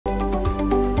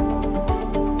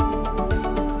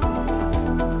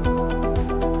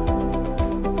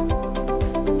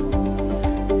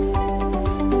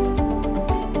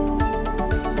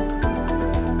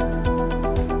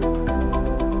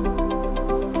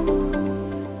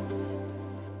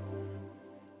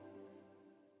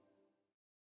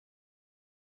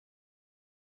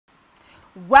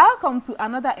Welcome to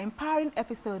another empowering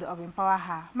episode of Empower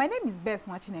Her. My name is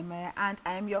Nwachinemere and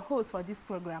I am your host for this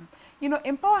program. You know,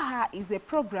 Empower Her is a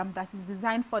program that is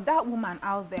designed for that woman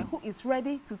out there who is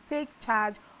ready to take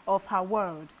charge of her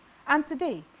world. And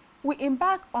today, we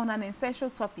embark on an essential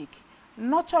topic,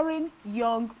 nurturing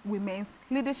young women's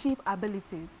leadership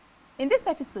abilities. In this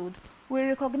episode, we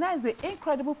recognize the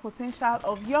incredible potential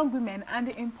of young women and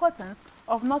the importance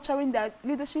of nurturing their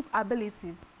leadership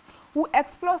abilities. We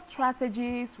explore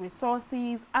strategies,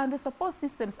 resources, and the support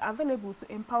systems available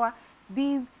to empower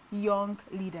these young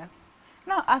leaders.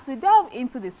 Now, as we delve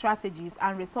into the strategies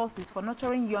and resources for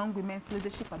nurturing young women's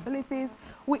leadership abilities,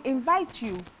 we invite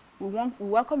you. We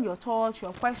welcome your thoughts,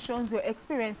 your questions, your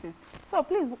experiences. So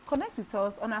please connect with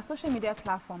us on our social media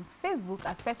platforms, Facebook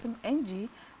at Spectrum NG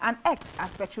and X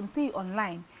at Spectrum T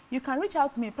Online. You can reach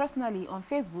out to me personally on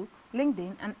Facebook,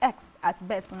 LinkedIn, and X at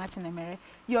Nwachinemere.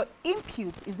 Your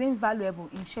input is invaluable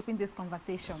in shaping this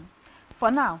conversation. For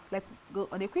now, let's go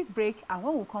on a quick break, and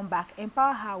when we come back,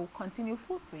 Empower Her will continue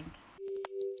full swing.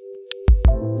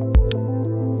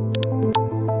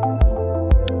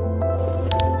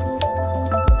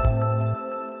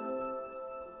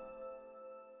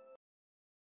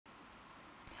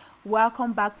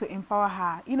 Welcome back to Empower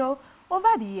Her. You know, over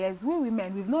the years, we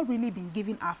women, we've not really been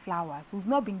given our flowers. We've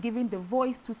not been given the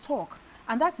voice to talk.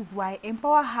 And that is why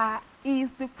Empower Her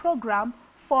is the program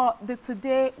for the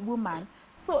today woman.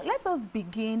 So let us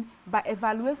begin by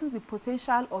evaluating the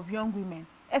potential of young women,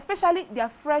 especially their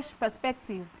fresh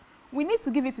perspective. We need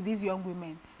to give it to these young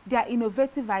women. Their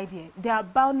innovative idea, their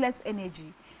boundless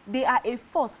energy. They are a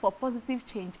force for positive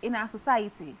change in our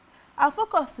society. Our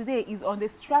focus today is on the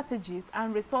strategies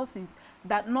and resources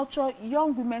that nurture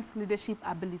young women's leadership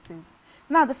abilities.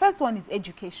 Now, the first one is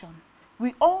education.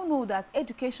 We all know that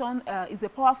education is a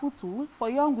powerful tool for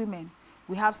young women.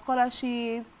 We have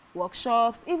scholarships,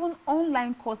 workshops, even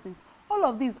online courses. All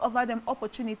of these offer them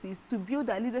opportunities to build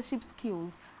their leadership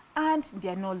skills and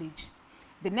their knowledge.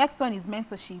 The next one is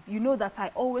mentorship. You know that I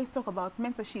always talk about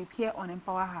mentorship here on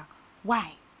Empower Her.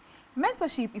 Why?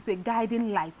 Mentorship is a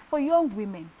guiding light for young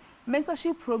women.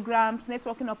 Mentorship programs,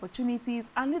 networking opportunities,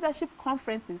 and leadership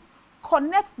conferences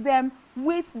connect them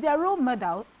with their role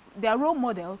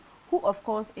models who, of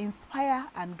course, inspire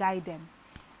and guide them.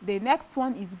 The next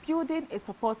one is building a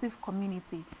supportive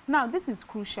community. Now, this is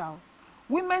crucial.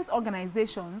 Women's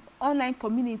organizations, online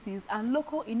communities, and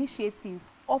local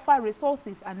initiatives offer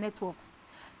resources and networks.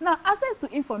 Now, access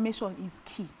to information is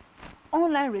key.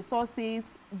 Online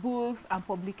resources, books, and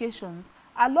publications,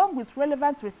 along with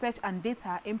relevant research and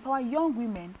data, empower young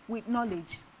women with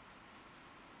knowledge.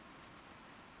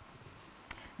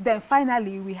 Then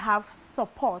finally, we have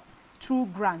support through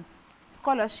grants,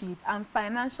 scholarship, and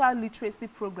financial literacy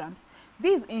programs.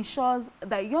 This ensures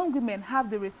that young women have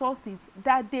the resources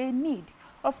that they need.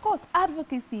 Of course,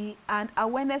 advocacy and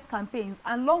awareness campaigns,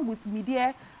 along with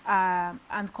media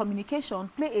and communication,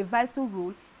 play a vital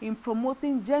role in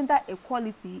promoting gender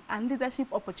equality and leadership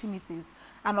opportunities.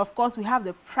 And of course, we have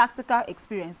the practical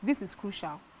experience. This is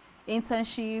crucial.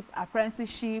 Internship,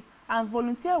 apprenticeship, and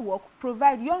volunteer work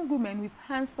provide young women with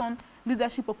hands-on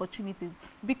leadership opportunities,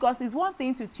 because it's one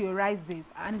thing to theorize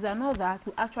this and it's another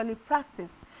to actually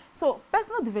practice. So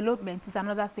personal development is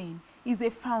another thing. It's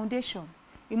a foundation.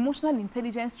 Emotional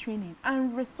intelligence training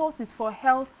and resources for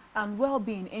health and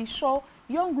well-being ensure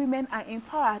young women are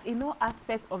empowered in all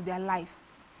aspects of their life.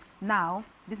 Now,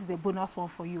 this is a bonus one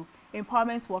for you.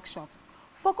 Empowerment workshops.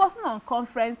 Focusing on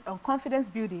confidence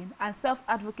building and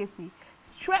self-advocacy,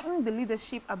 strengthening the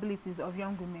leadership abilities of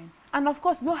young women. And of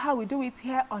course, you know how we do it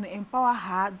here on Empower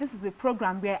Her. This is a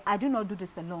program where I do not do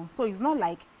this alone. So it's not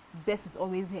like Bess is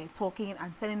always here talking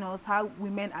and telling us how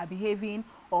women are behaving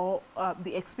or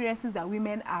the experiences that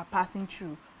women are passing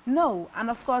through. No,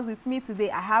 and of course, with me today,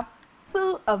 I have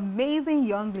two amazing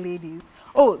young ladies.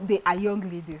 Oh, they are young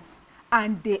ladies.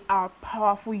 And they are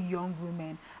powerful young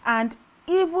women. And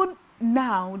even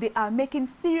now, they are making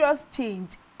serious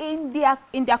change in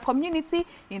their community,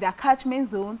 in their catchment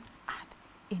zone, and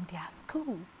in their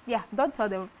school. Yeah, don't tell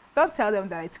them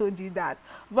that I told you that.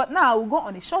 But now we'll go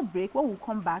on a short break. When we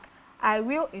come back, I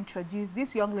will introduce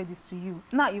these young ladies to you.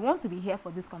 Now, you want to be here for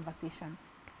this conversation.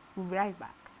 We'll be right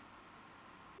back.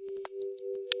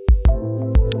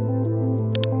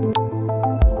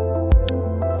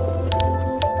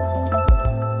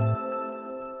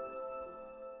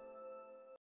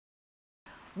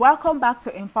 Welcome back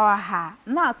to Empower Her.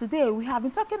 Now, today we have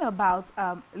been talking about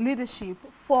leadership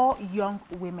for young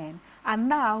women. And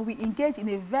now we engage in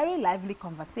a very lively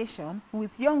conversation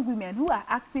with young women who are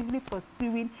actively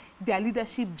pursuing their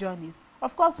leadership journeys.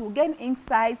 Of course, we'll gain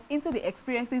insights into the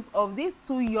experiences of these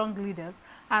two young leaders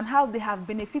and how they have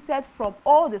benefited from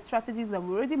all the strategies that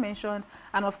we already mentioned,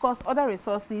 and of course, other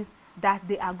resources that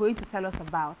they are going to tell us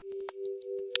about.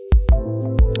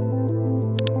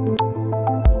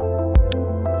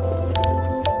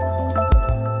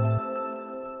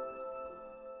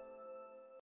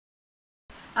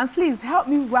 And please help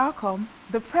me welcome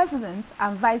the President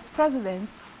and Vice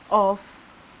President of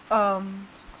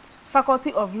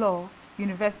Faculty of Law,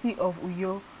 University of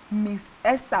Uyo, Ms.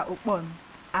 Esther Okpon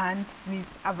and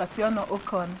Ms. Avasiono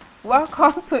Okon.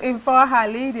 Welcome to Empower Her,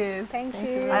 ladies. Thank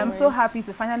you. I am so happy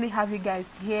to finally have you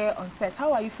guys here on set.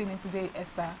 How are you feeling today,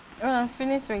 Esther? I'm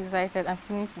feeling so excited. I'm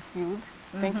feeling fulfilled.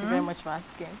 Thank you very much for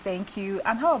asking. Thank you.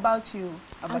 And how about you,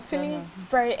 Avasiono? I'm feeling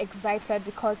very excited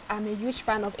because I'm a huge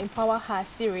fan of Empower Her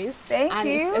series. Thank and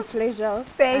you. It's a pleasure.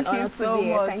 Thank you so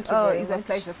much. Thank you very it's much. a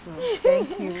pleasure too.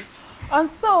 Thank you. And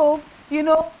so, you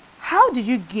know, how did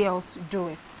you girls do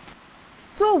it?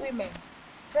 Two women,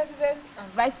 President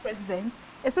and Vice President,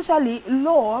 especially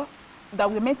law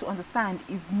that we're meant to understand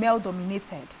is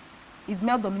male-dominated. Is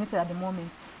male-dominated at the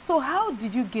moment. So how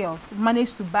did you girls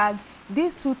manage to bag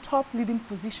these two top leading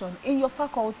positions in your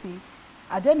faculty?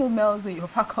 Are there no males in your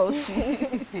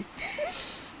faculty?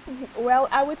 Well,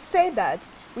 I would say that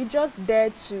we just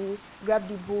dared to grab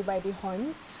the bull by the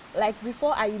horns. Like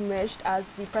before I emerged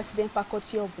as the President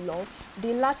Faculty of Law,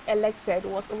 the last elected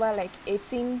was over like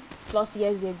 18 plus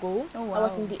years ago. Oh, wow. I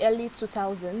was in the early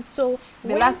 2000s. So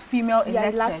the last female elected.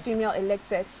 Yeah, the last female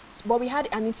elected. But we had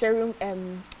an interim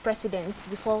president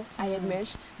before I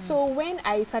emerged. So when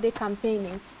I started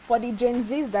campaigning, for the Gen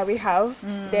Zs that we have,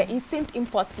 it seemed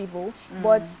impossible.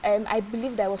 But I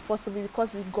believe that it was possible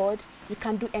because with God, you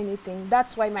can do anything.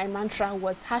 That's why my mantra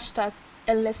was hashtag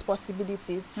endless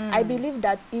possibilities. I believe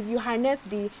that if you harness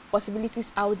the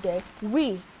possibilities out there,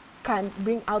 we can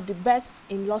bring out the best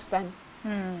in Lausanne,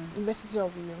 University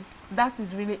of Uyo. That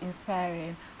is really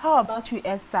inspiring. How about you,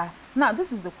 Esther? Now,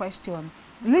 this is the question.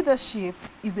 Leadership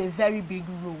is a very big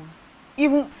role.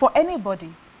 Even for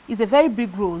anybody, it's a very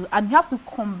big role, and you have to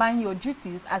combine your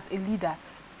duties as a leader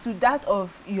to that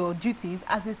of your duties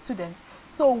as a student.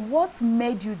 So what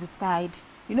made you decide,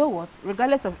 you know what,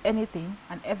 regardless of anything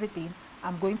and everything,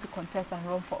 I'm going to contest and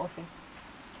run for office?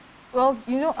 Well,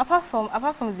 you know, apart from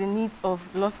the needs of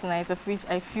Lausanne, of which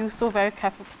I feel so very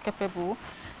capable,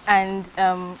 and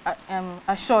I'm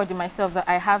assured in myself that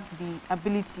I have the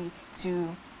ability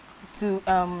to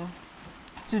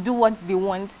do what they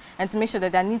want and to make sure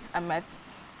that their needs are met.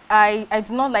 I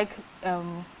do not like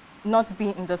not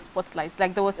being in the spotlight.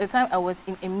 Like there was a time I was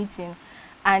in a meeting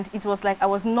and it was like I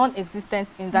was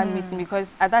non-existent in that meeting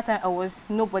because at that time I was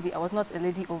nobody. I was not a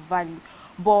lady of value.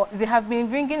 But they have been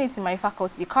bringing it in my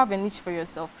faculty. Carve a niche for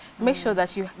yourself. Make sure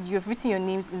that you've written your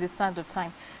names in the sand of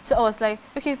time. So I was like,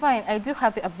 okay, fine. I do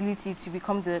have the ability to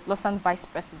become the Lausanne Vice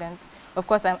President. Of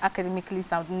course, I'm academically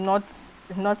sound, not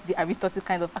the Aristotle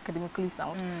kind of academically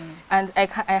sound. And I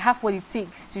have what it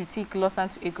takes to take Lausanne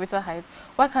to a greater height.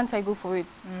 Why can't I go for it?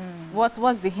 What's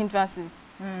the hindrances?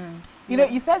 You know,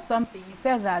 you said something. You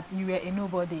said that you were a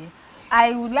nobody.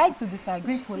 I would like to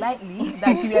disagree politely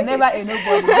that you were never a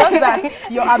nobody. Just that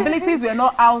your abilities were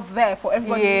not out there for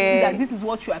everybody to see that this is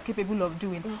what you are capable of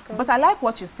doing. Okay. But I like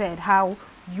what you said, how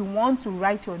you want to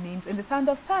write your names in the sand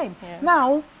of time. Yeah.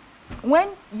 Now, when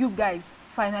you guys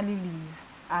finally leave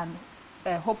and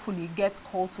hopefully get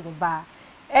called to the bar,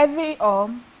 every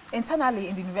internally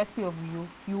in the University of Uyo,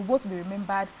 you will both be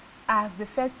remembered as the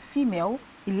first female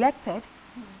elected,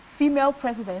 female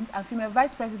president and female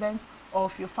vice president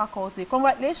of your faculty.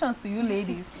 Congratulations to you,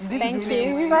 ladies. This is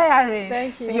really inspiring.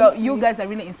 Thank you. You guys are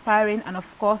really inspiring, and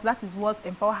of course that is what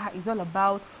Empower Her is all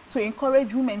about, to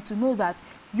encourage women to know that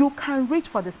you can reach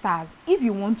for the stars if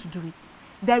you want to do it.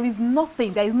 There is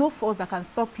nothing, there is no force that can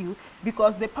stop you,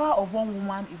 because the power of one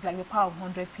woman is like the power of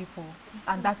 100 people,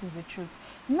 and that is the truth.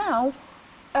 Now,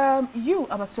 you,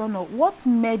 Avasiono, what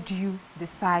made you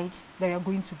decide that you're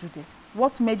going to do this?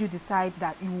 What made you decide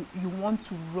that you want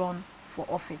to run for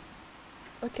office?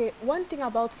 Okay, one thing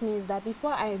about me is that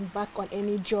before I embark on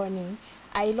any journey,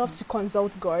 I love to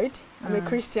consult God. I'm a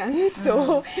Christian,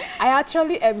 so I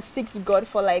actually seeked God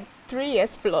for like 3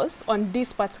 years plus on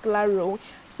this particular role.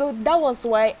 So that was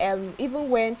why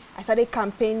even when I started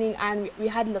campaigning and we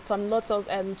had lots of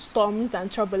storms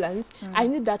and turbulence, I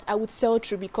knew that I would sail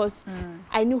through because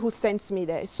I knew who sent me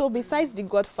there. So besides the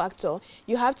God factor,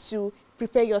 you have to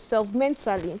prepare yourself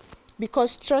mentally.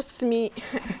 because trust me,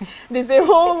 there's a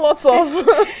whole lot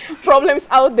of problems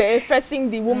out there facing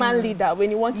the woman leader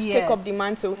when you want to take up the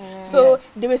mantle. So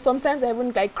there were sometimes I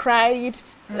even like cried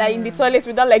like in the toilets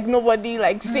without like nobody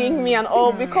like seeing me and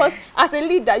all, because as a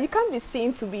leader you can't be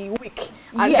seen to be weak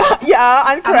and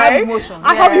and cry. I have emotions.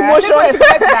 I have emotions.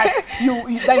 That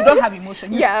you don't have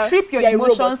emotion. You strip your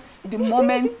emotions the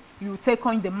moment you take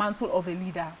on the mantle of a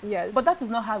leader. Yes. But that is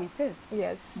not how it is.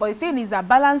 Yes. But the thing is that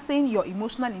balancing your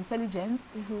emotional intelligence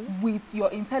with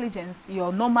your intelligence,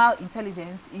 your normal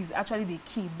intelligence, is actually the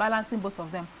key. Balancing both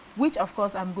of them, which of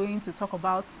course I'm going to talk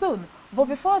about soon. But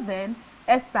before then,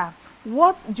 Esther,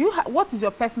 what is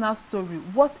your personal story?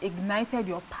 What ignited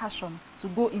your passion to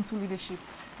go into leadership?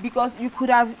 Because you could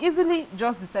have easily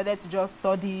just decided to just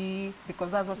study because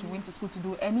that's what you went to school to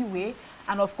do anyway.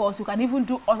 And of course, you can even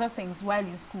do other things while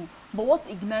in school. But what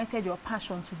ignited your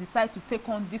passion to decide to take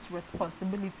on this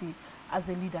responsibility as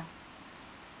a leader?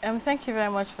 Thank you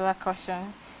very much for that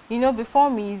question. You know,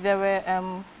 before me, there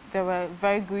were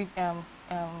very good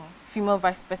female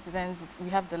vice presidents. We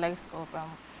have the likes of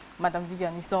Madam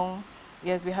Vivian Isong.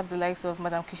 Yes, we have the likes of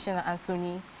Madam Christina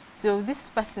Anthony. So this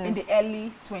person in the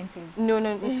early 20s. No,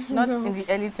 not in the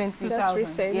early 20s. Just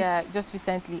recently. Yeah, just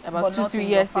recently, about but 2-3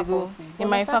 years ago. In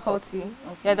my faculty.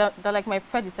 Okay. Yeah, they're like my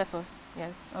predecessors.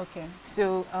 Yes. Okay.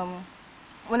 So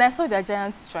when I saw their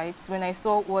giant strides, when I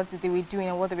saw what they were doing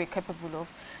and what they were capable of,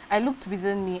 I looked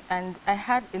within me and I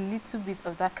had a little bit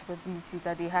of that capability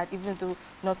that they had, even though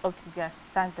not up to their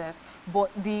standard.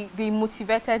 But they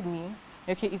motivated me.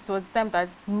 Okay, it was them that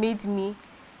made me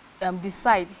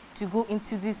decide to go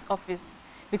into this office,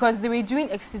 because they were doing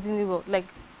exceedingly well. Like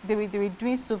they were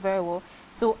doing so very well.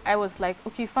 So I was like,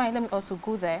 okay, fine, let me also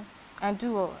go there and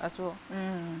do well as well.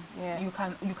 Yeah, you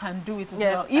can do it as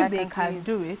yes, well. If they can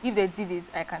do it, if they did it,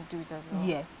 I can do it as well.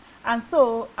 Yes. And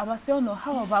so, Abasiono,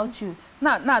 how about you?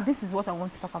 Now, this is what I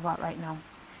want to talk about right now.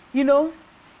 You know,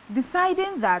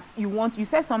 deciding that you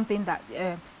said something that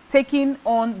taking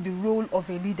on the role of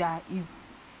a leader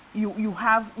is,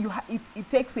 it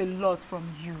takes a lot from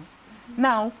you.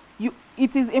 Now,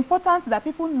 it is important that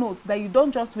people note that you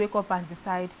don't just wake up and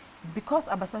decide, because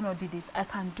Abasiono did it, I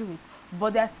can do it.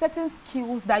 But there are certain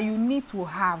skills that you need to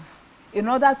have in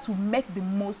order to make the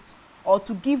most, or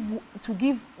to give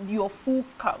your full,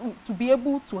 to be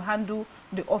able to handle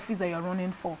the office that you're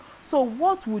running for. So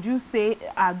what would you say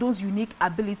are those unique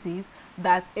abilities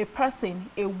that a person,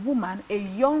 a woman, a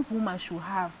young woman should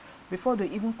have before they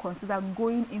even consider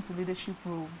going into leadership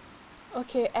roles?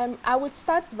 Okay, I would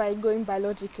start by going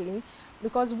biologically,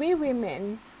 because we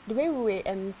women, the way we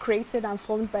were created and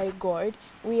formed by God,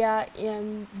 we are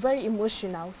very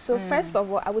emotional. So first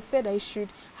of all, I would say that you should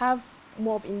have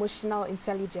more of emotional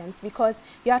intelligence, because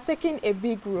you are taking a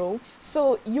big role.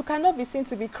 So you cannot be seen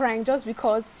to be crying just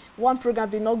because one program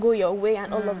did not go your way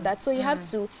and all of that. So you have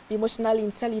to be emotionally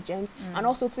intelligent, and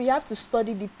also you have to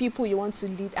study the people you want to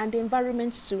lead and the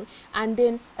environment too, and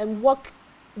then work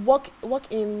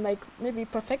in like maybe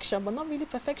perfection, but not really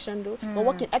perfection though, but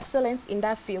work in excellence in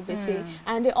that field, they say.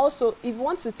 And they also, if you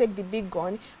want to take the big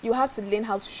gun, you have to learn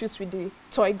how to shoot with the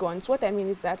toy guns. What I mean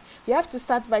is that you have to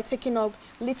start by taking up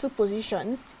little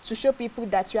positions to show people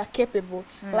that you are capable.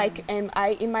 Like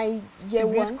I in my year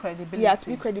one, to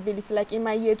build credibility. Like in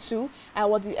my year 2, I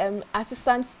was the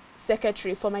assistant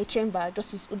secretary for my chamber,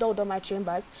 Justice Udoma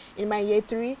Chambers. In my year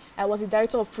 3, I was the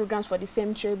director of programs for the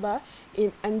same chamber.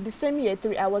 And the same year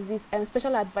 3, I was this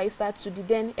special advisor to the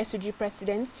then SUG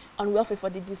president on welfare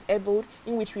for the disabled,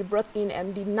 in which we brought in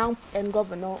the now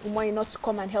governor, Umoina, to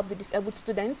come and help the disabled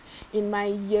students. In my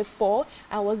year 4,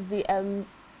 I was the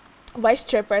vice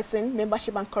chairperson,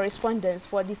 membership and correspondence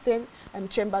for the same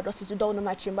chamber, Justice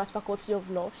Udoma Chambers, Faculty of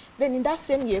Law. Then in that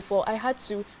same year 4, I had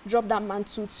to drop that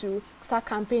mantle to start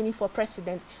campaigning for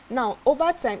president. Now,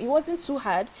 over time, it wasn't too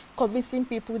hard convincing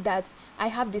people that I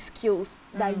have the skills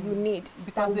that you need.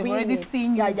 Because they've already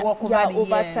seen you work over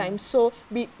the time. So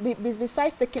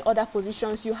besides taking other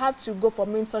positions, you have to go for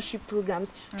mentorship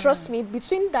programs. Trust me,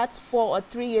 between that 4 or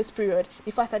 3 years period,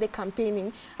 before I started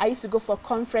campaigning, I used to go for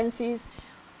conferences,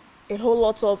 a whole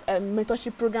lot of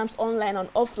mentorship programs online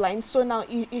and offline. So now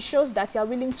it shows that you are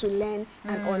willing to learn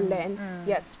and unlearn.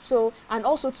 Yes. So, and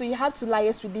also you have to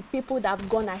liaise with the people that have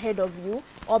gone ahead of you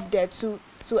up there to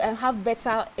have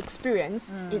better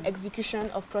experience in execution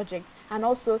of projects, and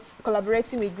also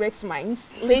collaborating with great minds,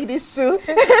 ladies too.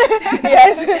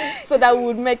 Yes. So that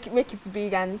would make it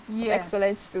big and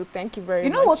excellent too. Thank you very much.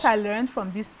 You know what I learned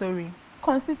from this story?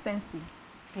 Consistency.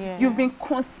 Yeah. You've been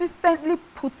consistently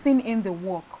putting in the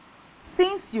work.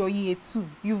 Since your year 2,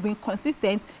 you've been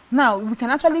consistent. Now we can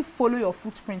actually follow your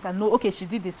footprints and know, okay, she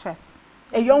did this first.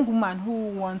 A young woman who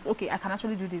wants, okay, I can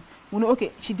actually do this. You know,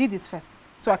 okay, she did this first,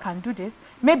 so I can do this.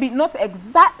 Maybe not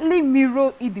exactly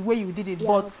mirror it the way you did it,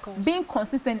 but being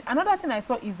consistent. Another thing I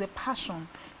saw is a passion,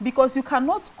 because you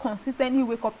cannot consistently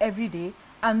wake up every day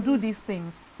and do these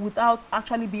things without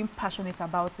actually being passionate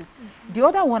about it. The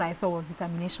other one I saw was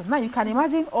determination. Now you can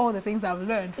imagine all the things I've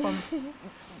learned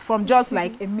from just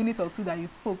like a minute or two that you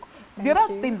spoke. The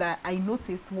other thing that I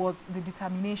noticed was the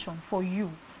determination for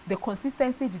you, the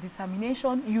consistency, the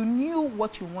determination. You knew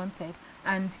what you wanted,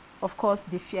 and of course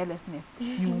the fearlessness.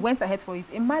 You went ahead for it.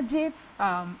 Imagine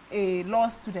a law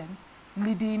student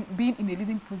being in a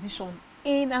leading position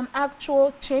in an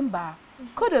actual chamber.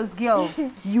 Kudos, girl.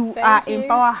 You are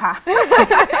Empower Her.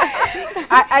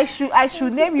 I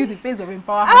should name you the face of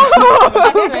Empower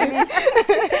Her.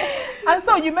 And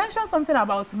so you mentioned something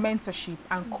about mentorship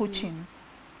and coaching.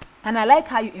 And I like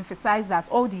how you emphasize that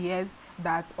all the years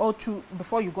that all through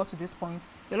before you got to this point,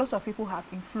 a lot of people have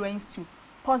influenced you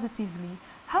positively.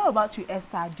 How about you,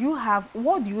 Esther?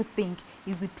 What do you think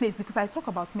is the place? Because I talk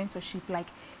about mentorship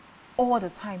like all the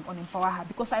time on Empower Her,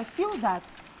 because I feel that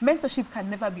mentorship can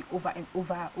never be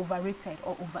overrated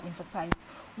or overemphasized.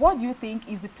 What do you think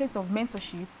is the place of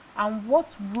mentorship, and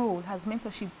what role has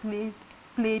mentorship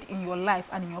played in your life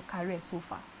and in your career so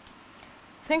far?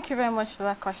 Thank you very much for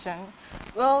that question.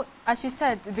 Well, as you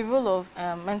said, the role of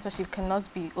mentorship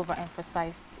cannot be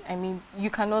overemphasized. I mean, you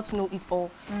cannot know it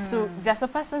all. So there are some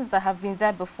persons that have been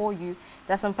there before you.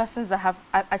 There are some persons that have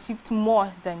achieved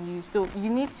more than you. So you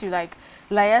need to like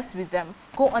liaise with them,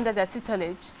 go under their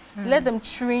tutelage, let them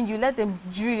train you, let them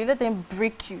drill you, let them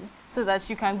break you, so that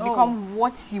you can become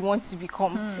what you want to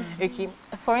become. Okay.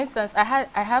 For instance, I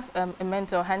have a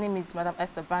mentor. Her name is Madam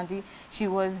Esther Brandy. She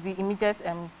was the immediate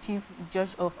chief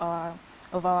judge of our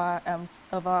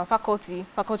faculty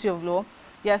of law.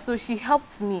 Yeah. So she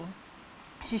helped me.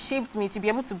 She shaped me to be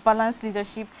able to balance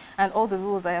leadership and all the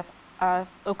roles I have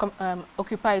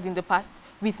occupied in the past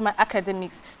with my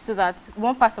academics, so that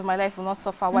one part of my life will not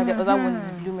suffer while the other one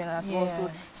is blooming as well. So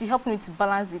she helped me to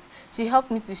balance it. She helped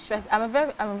me to stress. I'm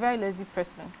a very lazy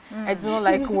person. I do not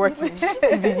like working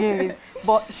to begin with,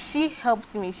 but she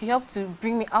helped me. She helped to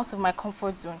bring me out of my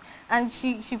comfort zone, and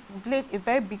she played a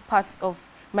very big part of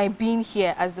my being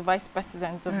here as the vice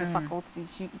president of the faculty.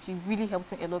 She really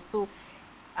helped me a lot. So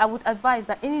I would advise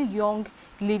that any young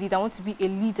lady that wants to be a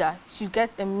leader should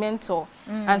get a mentor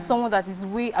and someone that is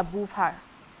way above her.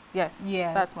 Yes,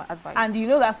 that's my advice. And you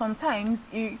know that sometimes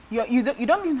you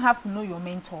don't even have to know your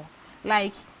mentor.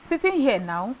 Like sitting here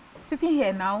now,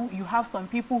 you have some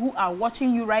people who are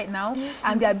watching you right now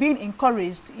and they are being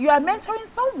encouraged. You are mentoring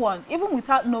someone even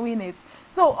without knowing it.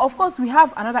 So of course we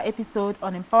have another episode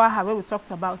on Empower Her where we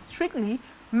talked about strictly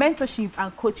mentorship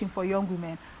and coaching for young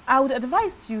women. I would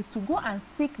advise you to go and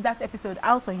seek that episode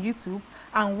out on YouTube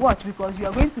and watch, because you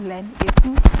are going to learn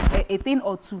a thing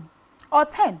or two or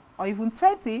 10 or even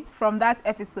 20 from that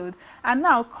episode. And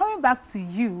now coming back to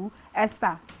you,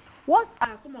 Esther, what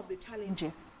are some of the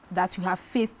challenges that you have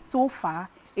faced so far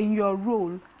in your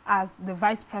role as the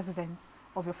vice president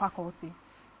of your faculty?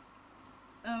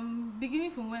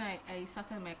 Beginning from when I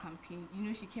started my campaign, you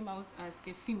know, she came out as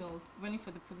a female running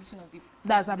for the position of the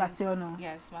That's Abasiono.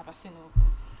 Yes, Abasiono.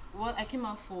 Well, I came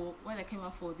out for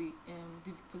the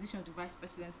position of the vice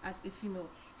president as a female.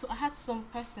 So I had some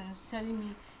persons telling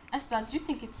me, Esther, do you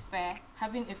think it's fair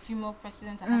having a female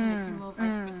president and having a female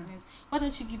vice president? Why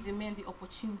don't you give the men the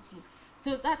opportunity?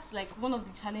 So that's like one of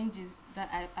the challenges that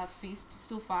I've faced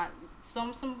so far.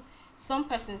 Some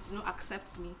persons do not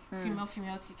accept me. Female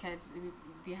tickets.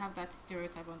 They have that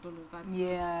stereotype and all of that.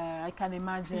 Yeah, I can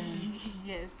imagine.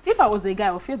 Yes. If I was a guy,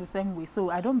 I would feel the same way. So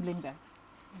I don't blame them.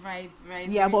 Right.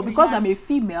 Yeah, but because I'm a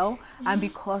female and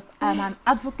because I'm an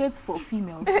advocate for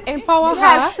females. Empower her.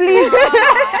 Yes, please.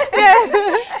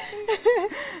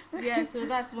 Yeah, so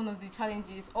that's one of the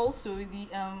challenges. Also, the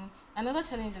another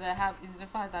challenge that I have is the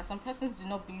fact that some persons do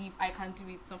not believe I can do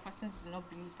it. Some persons do not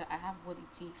believe that I have what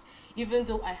it takes. Even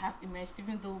though I have emerged,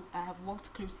 even though I have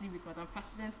worked closely with Madam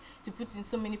President to put in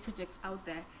so many projects out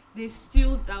there, they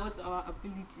still doubt our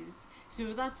abilities.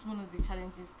 So that's one of the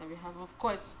challenges that we have. Of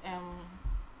course,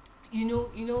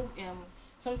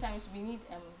 sometimes we need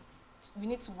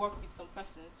to work with some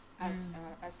persons as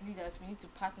leaders. We need to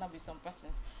partner with some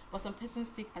persons, but some persons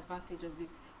take advantage of it.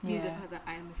 The fact that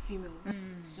I am a female,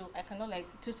 so I cannot like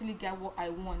totally get what I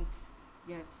want.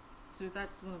 Yes, so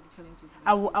that's one of the challenges.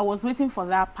 I was waiting for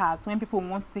that part when people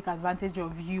want to take advantage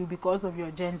of you because of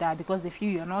your gender, because they feel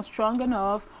you're not strong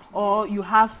enough or you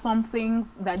have some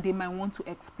things that they might want to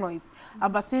exploit.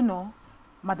 Abasino,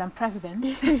 Madam President.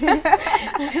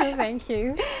 Thank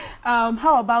you.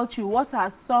 How about you? What are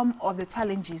some of the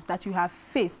challenges that you have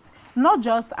faced, not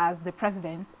just as the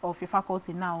president of your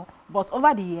faculty now, but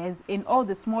over the years in all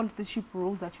the small leadership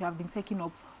roles that you have been taking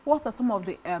up? What are some of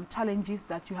the challenges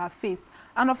that you have faced?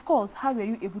 And of course, how were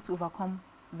you able to overcome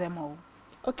them all?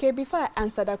 Okay, before I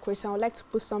answer that question, I would like to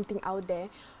put something out there.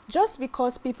 Just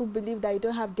because people believe that you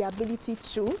don't have the ability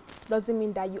to, doesn't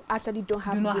mean that you actually don't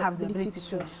have, the ability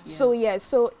to. Yeah. So yes,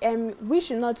 so we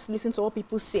should not listen to what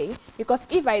people say, because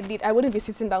if I did, I wouldn't be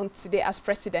sitting down today as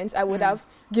president. I would have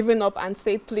given up and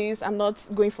say, please, I'm not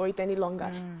going for it any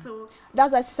longer. So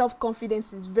that's why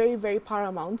self-confidence is very, very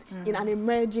paramount in an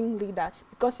emerging leader,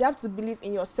 because you have to believe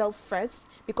in yourself first,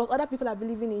 because other people are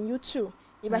believing in you too.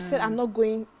 If I said I'm not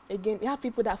going again, you have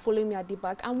people that follow me at the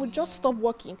back and would just stop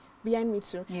working behind me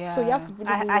too. Yeah. So you have to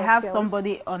believe in I yourself. have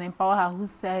somebody on EMPOWHER who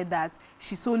said that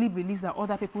she solely believes that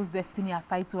other people's destiny are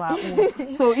tied to her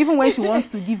own. So even when she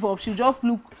wants to give up, she'll just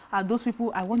look at those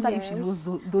people. I wonder if she knows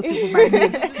those people by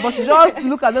name. But she just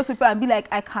look at those people and be like,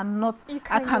 I cannot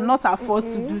afford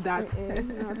to do that.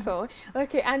 Not at all.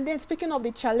 Okay, and then speaking of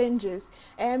the challenges,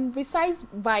 besides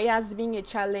bias being a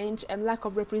challenge, lack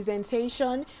of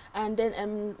representation, and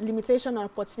then limitation on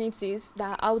opportunities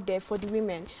that are out there for the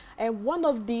women, one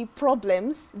of the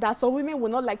problems that some women will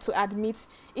not like to admit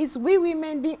is we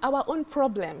women being our own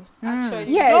problems.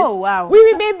 Actually. Yes. Oh, wow. We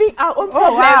women being our own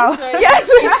problems. Wow. Yes.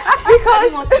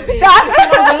 Because That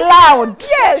was loud.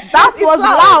 yes, that was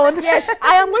loud. Yes,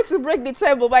 I am going to break the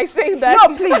table by saying that.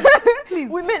 No, please, please.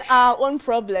 Women are our own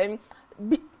problem.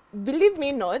 Believe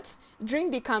me not,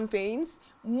 during the campaigns,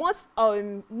 most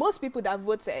people that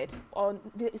voted, or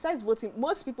besides voting,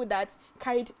 most people that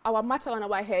carried our matter on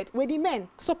our head were the men,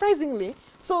 surprisingly.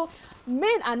 So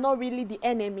men are not really the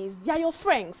enemies, they are your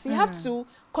friends. You have to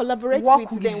collaborate with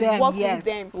them, work with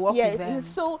them. Yes. And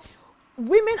so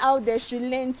women out there should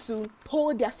learn to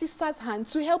hold their sister's hand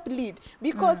to help lead,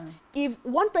 because if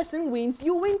one person wins,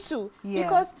 you win too. Yes.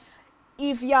 Because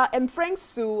if you are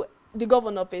friends to the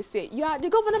governor per se, you are the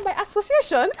governor by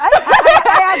association.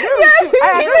 I agree with you.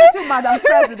 I agree with you, Madam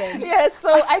President. Yes,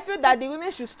 so I feel that the women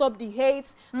should stop the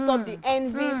hate, stop the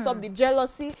envy, stop the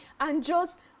jealousy, and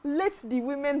just let the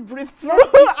women breathe too.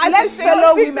 Let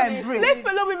fellow women breathe. Let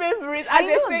fellow women breathe, as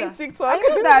they say in TikTok. I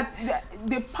know that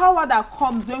the power that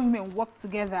comes when women work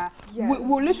together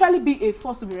will literally be a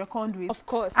force to be reckoned with. Of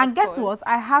course. And guess what?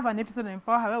 I have an episode in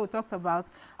EMPOWHER where we talked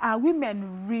about, are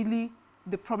women really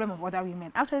the problem of other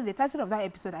women? Actually, the title of that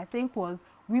episode, I think, was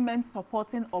Women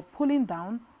Supporting or Pulling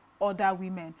Down Other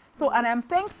Women. So, and I'm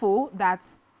thankful that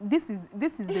this is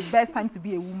the best time to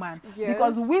be a woman,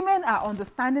 because women are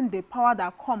understanding the power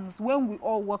that comes when we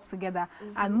all work together,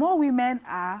 and more women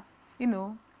are, you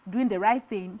know, doing the right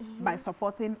thing by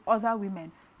supporting other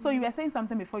women. So you were saying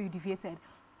something before you deviated.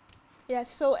 Yeah,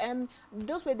 so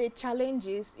those were the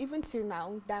challenges, even till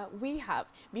now, that we have,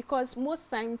 because most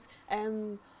times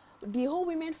the whole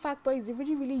women factor is a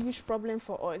really, really huge problem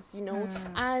for us, you know.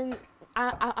 And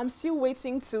I'm still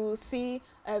waiting to see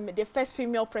the first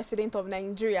female president of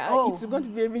Nigeria. It's going to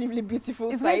be a really, really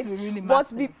beautiful sight. Going to be really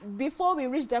but massive. Before we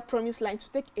reach that promised line,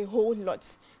 to take a whole lot.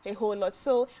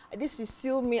 So this is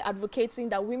still me advocating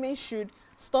that women should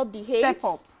stop the hate,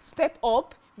 step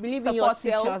up, believe in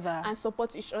yourself, and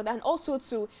support each other. And also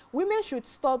too, women should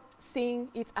stop seeing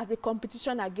it as a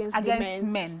competition against the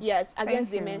men. Yes,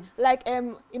 against the men. Like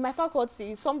in my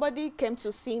faculty, somebody came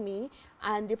to see me,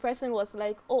 and the person was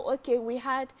like, oh, okay, we've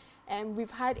had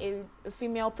a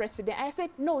female president. I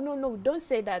said, no, don't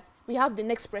say that. We have the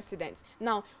next president.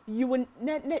 Now, you will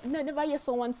never hear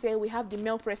someone say we have the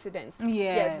male president.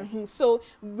 Yes. So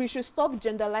we should stop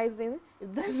genderalizing,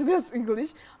 if that's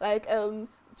English, like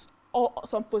or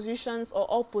some positions or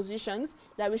all positions,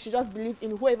 that we should just believe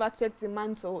in whoever takes the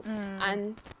mantle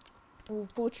and we'll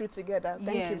pull through together.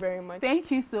 Thank you very much.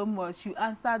 Thank you so much. You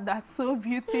answered that so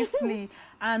beautifully.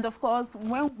 And of course,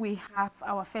 when we have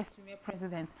our first female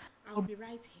president, I will be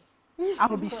right here. I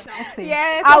will be shouting.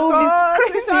 Yes, I will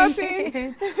be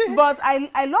screaming. Shouting. But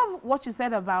I love what you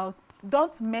said about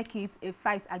don't make it a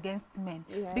fight against men.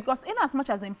 Because in as much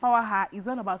as EMPOWHER is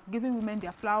all about giving women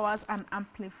their flowers and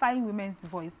amplifying women's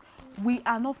voice, we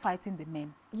are not fighting the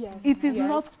men. It is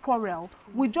not quarrel.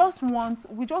 We just want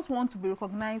to be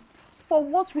recognized for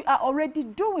what we are already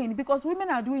doing, because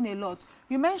women are doing a lot.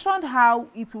 You mentioned how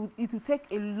it will take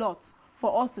a lot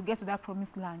for us to get to that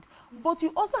promised land. But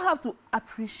you also have to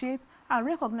appreciate and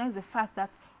recognize the fact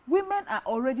that women are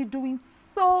already doing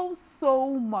so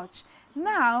much.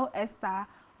 Now, Esther,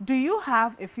 do you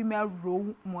have a female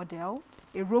role model,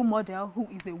 who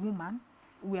is a woman?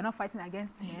 we're not fighting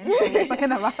against men, we're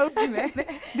talking about women.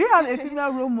 Do you have a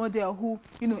female role model who,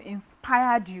 you know,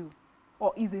 inspired you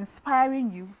or is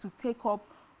inspiring you to take up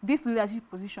this leadership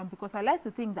position? Because I like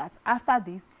to think that after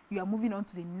this, you are moving on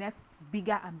to the next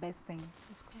bigger and best thing.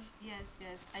 Yes,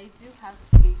 yes. I do have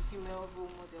a female role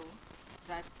model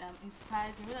that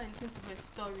inspires me. When I listen to her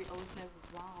story, I was like,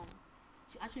 wow.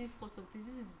 She actually thought of this.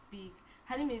 This is big.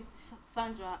 Her name is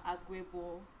Sandra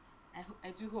Agwebo.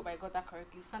 I do hope I got that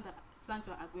correctly.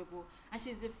 Sandra Agwebo. And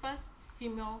she's the first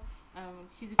female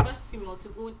to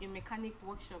own a mechanic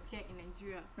workshop here in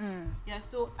Nigeria. Yeah,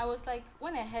 so I was like,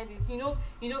 when I heard it, you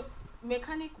know,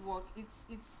 mechanic work, it's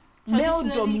Male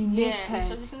traditionally, dominated. yeah, it's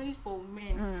traditionally for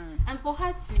men. And for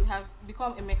her to have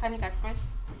become a mechanic at first,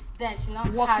 then she now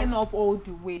Walking had, up all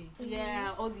the way.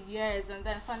 yeah, all the years, and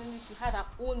then finally she had her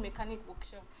own mechanic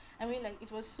workshop. I mean, like,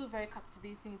 it was so very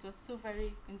captivating. It was so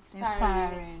very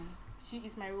inspiring. She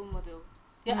is my role model.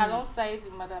 Yeah, alongside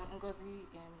Madam Ngozi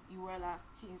Iweala,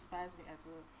 she inspires me as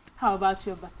well. How about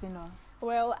you, Basino?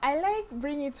 Well, I like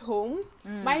Bring It Home.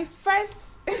 My first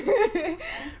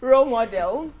role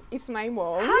model is my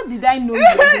mom. How did I know you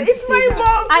were going to It's say my that?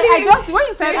 mom. I just, when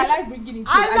you said Please. I like bringing it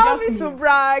home, Allow just me to knew.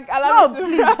 brag. Allow me to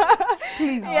please, brag.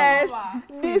 please. Yes, Wow.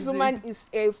 this woman is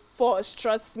a force.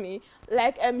 Trust me.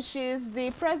 Like she's the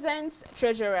present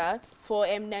treasurer for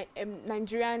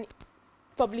Nigerian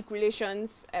Public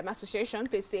Relations Association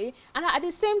per se, and at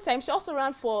the same time she also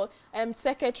ran for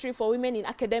secretary for women in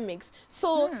academics.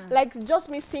 So like just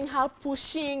me seeing her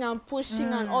pushing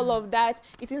and all of that,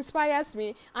 it inspires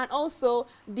me. And also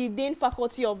the Dean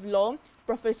Faculty of Law,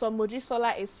 Professor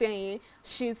Mojisola, is saying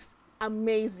she's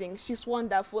amazing, she's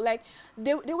wonderful. Like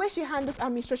the way she handles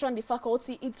administration in the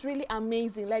faculty, it's really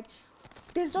amazing. Like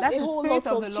there's just That's a the whole spirit lot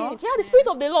of of the law? change. Yeah, the spirit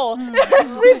of the law.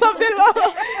 Spirit of the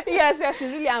law. Yes, she's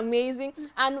really amazing.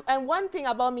 And one thing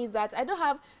about me is that I don't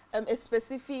have a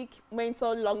specific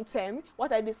mentor long term.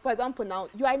 What I did, for example, now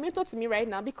you are a mentor to me right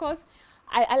now because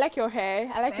I like your hair,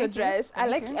 I like your Thank you. dress, I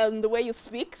Thank like the way you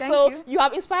speak. Thank So you. you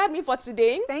have inspired me for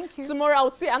today. Thank you. Tomorrow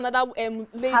I'll see another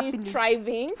lady Happily.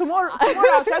 thriving. Tomorrow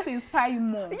I'll try to inspire you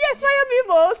more. Yes, fire me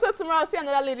more. So tomorrow I'll see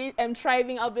another lady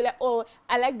thriving. I'll be like, oh,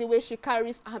 I like the way she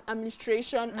carries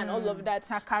administration and all of that.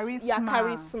 Her charisma. Yeah,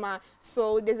 charisma.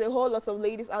 So there's a whole lot of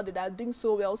ladies out there that are doing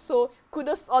so well. So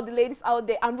kudos to all the ladies out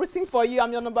there. I'm rooting for you.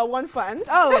 I'm your #1 fan.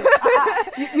 Oh,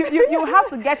 you have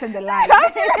to get in the line.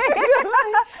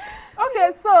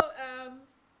 Okay, so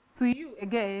to you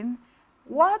again,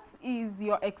 what is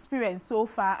your experience so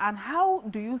far, and how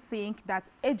do you think that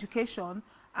education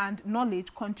and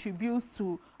knowledge contributes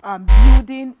to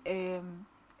building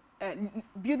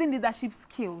leadership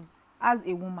skills as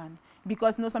a woman?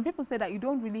 Because you know, some people say that you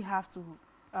don't really have to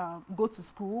go to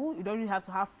school, you don't really have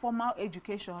to have formal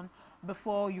education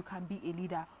before you can be a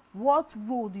leader. What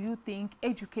role do you think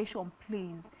education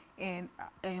plays in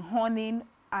honing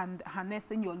and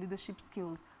harnessing your leadership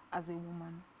skills as a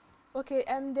woman? Okay,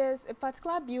 there's a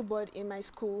particular billboard in my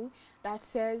school that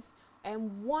says,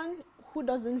 one who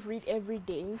doesn't read every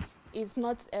day is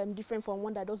not different from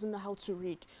one that doesn't know how to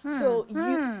read. So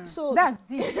That's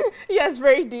deep. yes,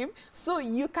 very deep. So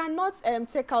you cannot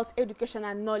take out education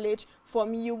and knowledge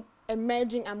from you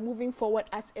emerging and moving forward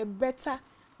as a better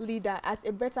leader, as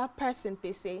a better person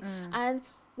per se. And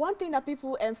one thing that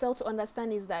people fail to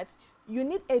understand is that you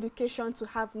need education to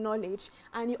have knowledge,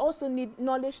 and you also need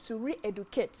knowledge to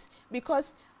re-educate,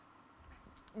 because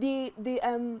the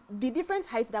different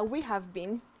heights that we have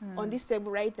been on this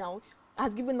table right now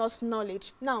has given us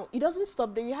knowledge. Now it doesn't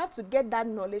stop there. You have to get that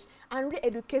knowledge and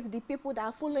re-educate the people that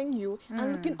are following you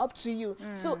and looking up to you.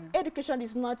 So education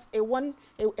is not a one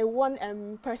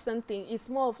person thing. It's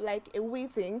more of like a we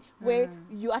thing where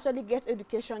you actually get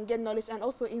education, get knowledge, and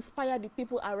also inspire the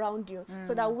people around you,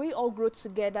 so that we all grow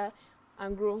together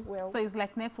and grow well. So it's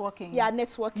like networking. Yeah,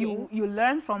 networking. You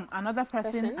learn from another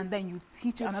person and then you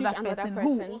teach another person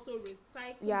who also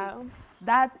recycle it.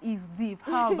 That is deep.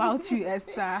 How about you,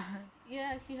 Esther?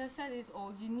 Yeah, she has said it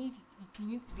all. You need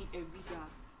to be a reader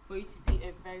for you to be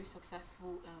a very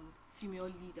successful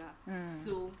female leader.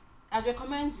 So I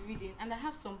recommend reading, and I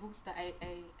have some books that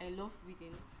I love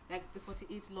reading, like The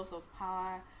 48 Laws of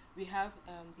Power. We have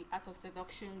The Art of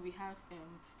Seduction. We have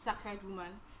Sacred Woman.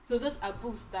 So those are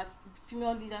books that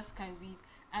female leaders can read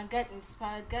and get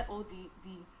inspired, get all the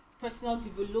personal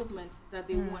development that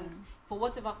they want for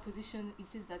whatever position it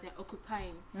is that they're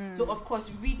occupying. So of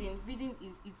course, reading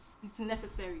is it's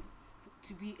necessary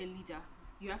to be a leader.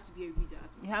 You have to be a reader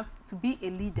as well. You have to be a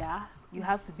leader. You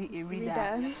have to be a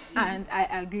reader. And I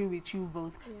agree with you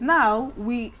both. Now,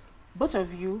 both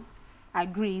of you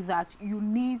agree that you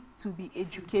need to be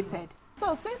educated.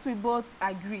 So since we both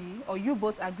agree, or you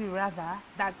both agree rather,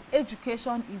 that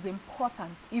education is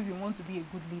important if you want to be a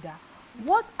good leader,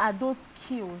 what are those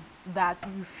skills that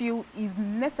you feel is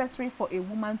necessary for a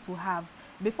woman to have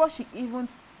before she even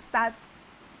start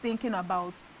thinking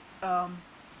about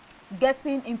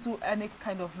getting into any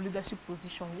kind of leadership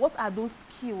position? What are those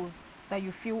skills that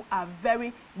you feel are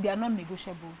they are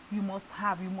non-negotiable? You must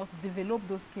develop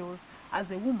those skills as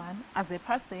a woman, as a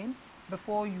person,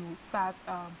 before you start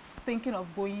thinking of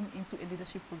going into a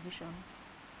leadership position.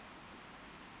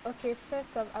 Okay,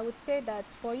 first off, I would say that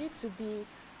for you to be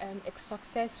a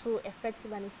successful,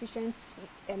 effective, and efficient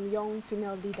young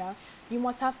female leader, you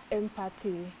must have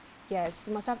empathy. Yes,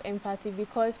 you must have empathy,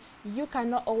 because you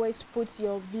cannot always put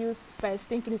your views first,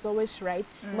 thinking it's always right.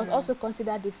 You must also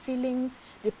consider the feelings,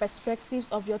 the perspectives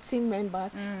of your team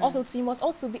members. Also, you must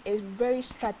also be a very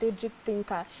strategic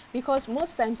thinker, because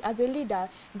most times as a leader,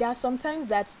 there are sometimes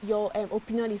that your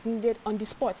opinion is needed on the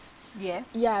spot.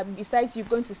 Yes. Yeah, besides you're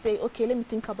going to say, okay, let me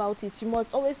think about it. You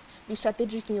must always be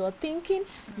strategic in your thinking.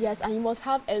 Yes, and you must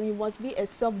have, you must be a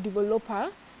self-developer.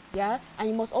 Yeah, and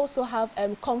you must also have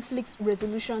conflict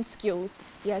resolution skills.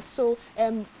 Yes, so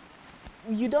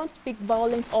you don't speak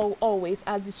violence always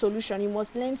as the solution. You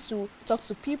must learn to talk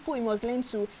to people. You must learn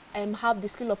to have the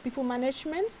skill of people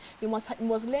management. You must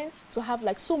learn to have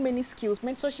like so many skills,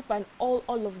 mentorship, and all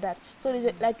of that. So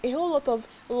there's like a whole lot of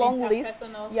long list,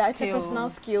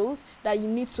 interpersonal skills that you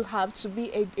need to have to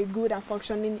be a good and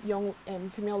functioning young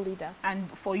female leader. And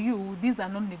for you, these are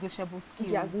non-negotiable skills.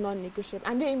 Yeah, non-negotiable.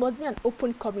 And then you must be an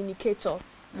open communicator.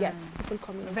 Yes, open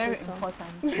communicator. Very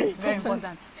important. Very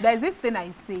important. There's this thing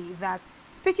I say that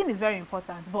speaking is very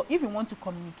important, but if you want to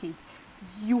communicate,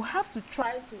 you have to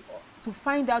try to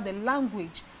find out the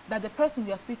language that the person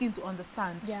you are speaking to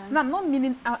understand. Yeah. Now,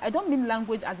 I don't mean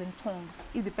language as in tongue.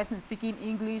 If the person is speaking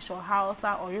English or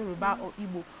Hausa or Yoruba or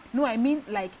Igbo. No, I mean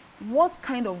like what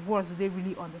kind of words do they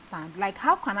really understand? Like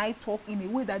how can I talk in a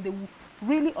way that they will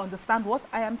really understand what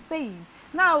I am saying?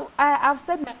 Now, I've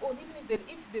said my own, even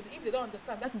if they don't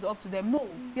understand, that is up to them. No,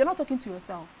 you're not talking to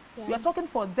yourself. Yeah. You're talking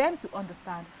for them to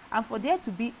understand. And for there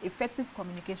to be effective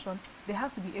communication, they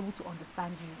have to be able to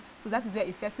understand you. So that is where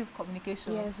effective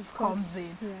communication comes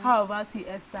in. Yeah. How about you,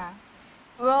 Esther?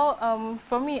 Well,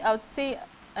 for me, I would say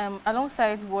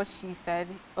alongside what she said,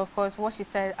 of course, what she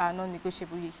said are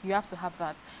non-negotiable. You have to have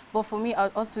that. But for me, I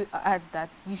would also add that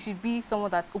you should be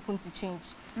someone that's open to change.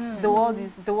 The world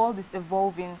is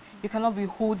evolving. You cannot be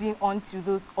holding on to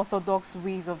those orthodox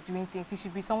ways of doing things. You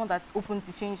should be someone that's open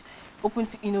to change, open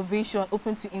to innovation,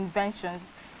 open to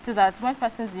inventions, so that when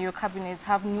persons in your cabinet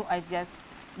have new ideas,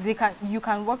 you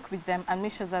can work with them and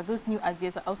make sure that those new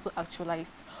ideas are also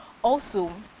actualized.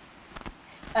 Also,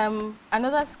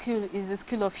 another skill is the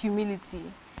skill of humility.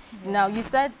 Yeah. Now, you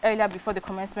said earlier before the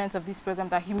commencement of this program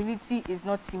that humility is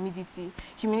not timidity.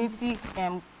 Humility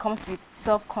comes with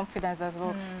self-confidence as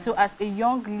well. So as a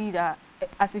young leader,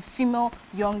 as a female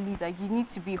young leader, you need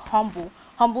to be humble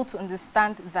to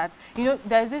understand that, you know,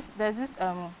 there's this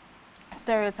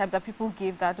stereotype that people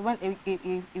give that when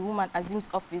a woman assumes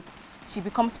office, she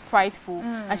becomes prideful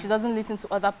and she doesn't listen to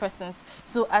other persons.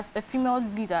 So as a female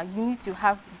leader, you need to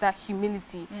have that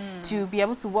humility to be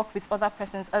able to work with other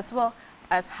persons, as well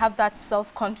as have that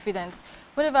self-confidence.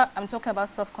 Whenever I'm talking about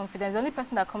self-confidence, the only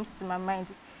person that comes to my mind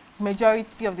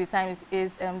majority of the times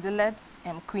is the late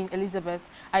Queen Elizabeth.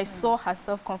 I saw her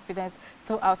self-confidence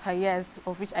throughout her years,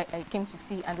 of which I came to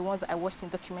see, and the ones that I watched in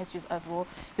documentaries as well.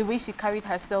 The way she carried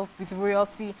herself with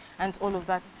royalty and all of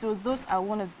that. So those are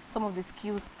some of the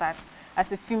skills that,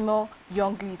 as a female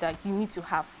young leader, you need to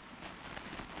have.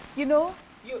 You know,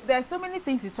 there are so many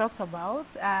things you talked about,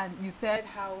 and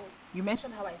you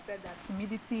mentioned how I said that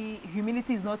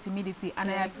humility is not timidity, and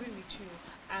I agree with you,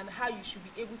 and how you should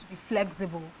be able to be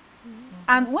flexible.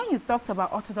 And when you talked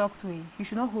about orthodox way, you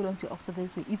should not hold on to your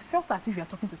orthodox way. It felt as if you are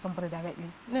talking to somebody directly.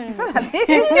 It felt as if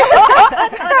you're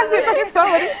talking to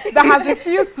somebody that has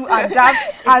refused to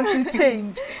adapt and to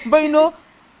change. But you know,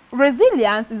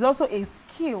 resilience is also a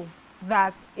skill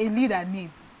that a leader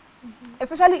needs,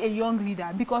 especially a young leader,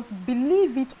 because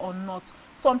believe it or not,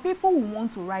 some people will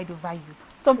want to ride over you.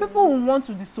 Some people will want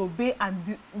to disobey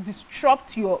and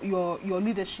disrupt your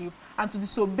leadership and to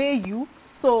disobey you.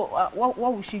 So what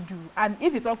will she do? And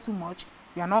if you talk too much,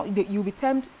 you'll be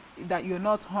termed that you're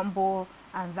not humble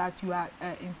and that you are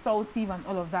insultive and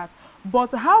all of that.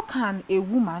 But how can a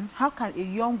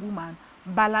young woman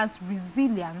balance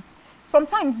resilience?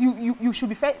 Sometimes you should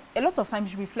be a lot of times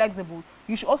you should be flexible.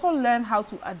 You should also learn how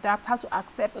to adapt, how to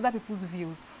accept other people's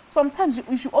views. Sometimes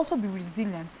you should also be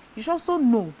resilient. You should also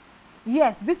know,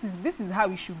 yes, this is how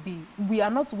it should be. We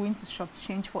are not going to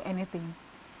shortchange for anything.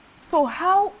 So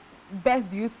how best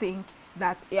do you think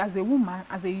that as a woman,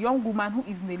 as a young woman who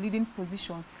is in a leading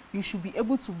position, you should be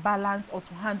able to balance or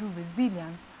to handle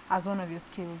resilience as one of your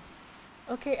skills?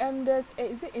 Okay,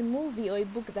 is it a movie or a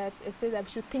book that says that we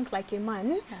should think like a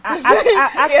man? Act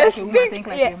like a woman, think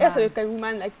like a man. Yes, like a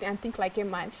woman and think like a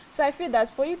man. So I feel that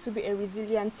for you to be a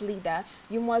resilient leader,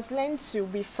 you must learn to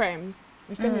be firm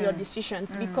in your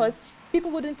decisions, because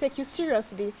people wouldn't take you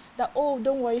seriously. That, oh,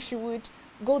 don't worry, she would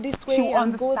go this way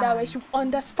and go that way. She will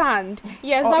understand.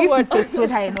 Yes, or that if word. you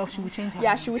persuade her enough, she will change her mind.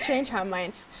 Yeah, she will change her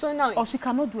mind. So now, or she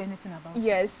cannot do anything about it.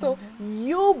 Yes, so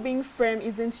you being firm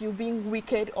isn't you being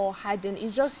wicked or hardened.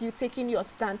 It's just you taking your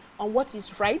stand on what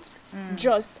is right,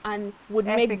 just, and would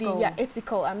Ethical. make the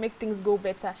ethical and make things go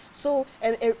better. So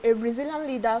a resilient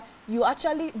leader, you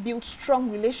actually build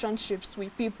strong relationships with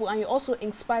people, and you also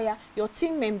inspire your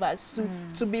team members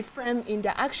to be firm in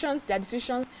their actions, their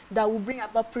decisions, that will bring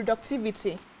about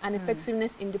productivity and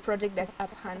effectiveness in the project that's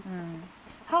at hand.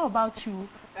 How about you,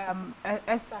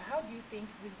 Esther? How do you think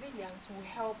resilience will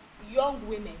help young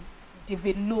women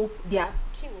develop their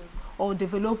skills, or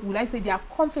develop, will I say, their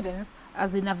confidence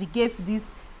as they navigate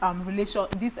this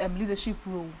leadership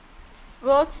role?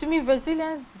 Well, to me,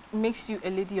 resilience makes you a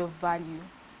lady of value.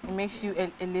 It makes you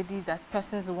a lady that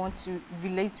persons want to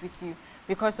relate with you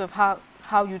because of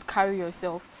how you carry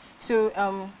yourself. So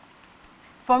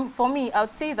for me, I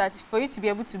would say that for you to be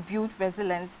able to build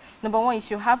resilience, number one, you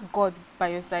should have God by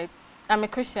your side. I'm a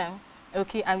Christian,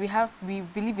 okay, and we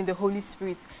believe in the Holy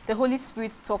Spirit. The Holy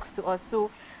Spirit talks to us.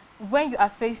 So when you are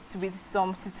faced with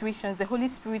some situations, the Holy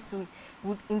Spirit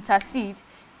would intercede,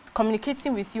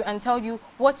 communicating with you and tell you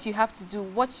what you have to do,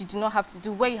 what you do not have to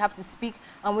do, where you have to speak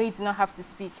and where you do not have to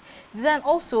speak. Then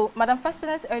also, Madam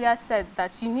President earlier said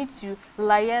that you need to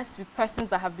liaise with persons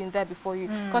that have been there before you,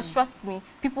 because trust me,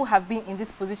 people have been in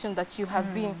this position that you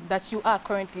have been, that you are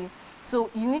currently. So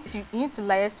you need to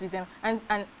liaise with them and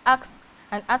ask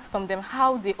from them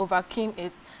how they overcame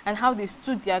it and how they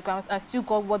stood their grounds and still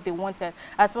got what they wanted,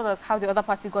 as well as how the other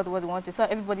party got what they wanted. So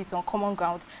everybody's on common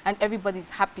ground and everybody's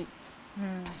happy.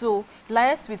 So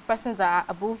liaise with persons that are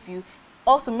above you.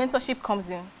 Also, mentorship comes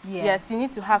in. Yes, you need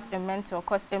to have a mentor,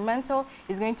 because a mentor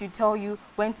is going to tell you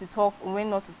when to talk, when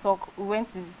not to talk, when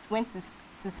to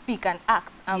speak and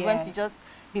act, and when to just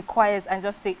be quiet and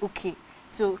just say okay.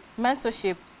 So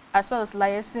mentorship, as well as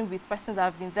liaising with persons that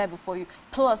have been there before you,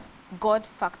 plus God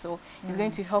factor, is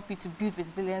going to help you to build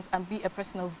resilience and be a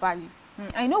person of value.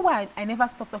 I know why I never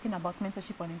stop talking about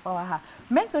mentorship on Empower Her.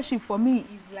 Mentorship for me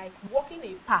is like walking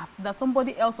a path that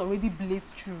somebody else already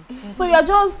blazed through. So you're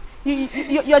just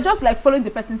like following the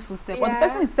person's footsteps. Or the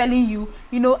person is telling you,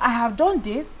 you know, I have done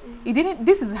this.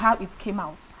 This is how it came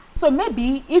out. So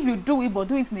maybe if you do it, but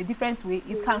do it in a different way,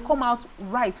 it can come out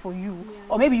right for you.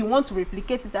 Or maybe you want to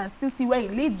replicate it and still see where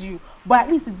it leads you. But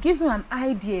at least it gives you an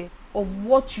idea of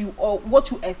what you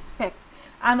expect.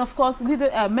 And of course,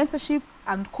 mentorship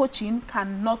and coaching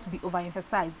cannot be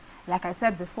overemphasized, like I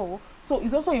said before. So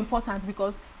it's also important,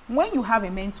 because when you have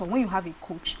a mentor, when you have a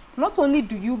coach, not only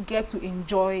do you get to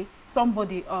enjoy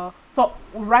somebody,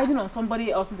 riding on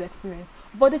somebody else's experience,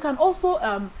 but they can also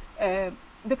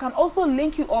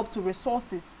link you up to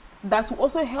resources that will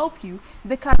also help you.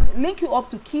 They can link you up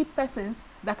to key persons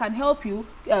that can help you,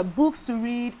 books to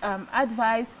read,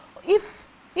 advice.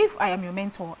 If I am your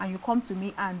mentor and you come to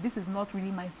me and this is not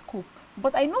really my scope,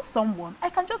 but I know someone, I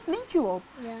can just link you up.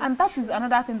 And that is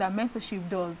another thing that mentorship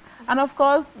does. And of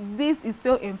course, this is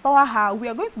still Empower Her. We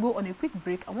are going to go on a quick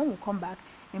break, and when we come back,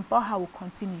 Empower Her will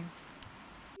continue.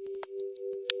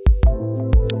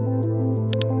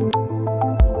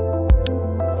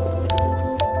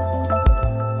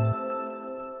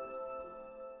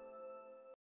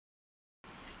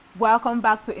 Welcome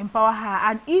back to Empower Her.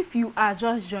 And if you are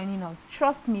just joining us,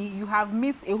 trust me, you have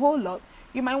missed a whole lot.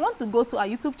 You might want to go to our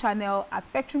YouTube channel at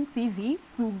Spectrum TV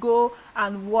to go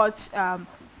and watch,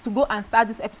 to go and start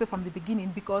this episode from the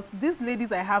beginning, because these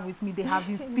ladies I have with me, they have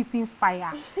been spitting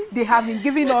fire. They have been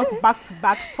giving us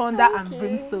back-to-back thunder and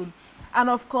brimstone. And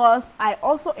of course, I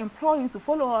also implore you to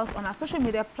follow us on our social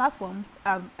media platforms,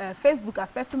 Facebook at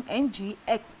Spectrum NG,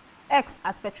 X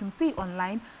at Spectrum T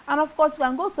Online, and of course you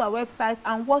can go to our website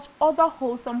and watch other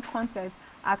wholesome content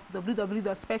at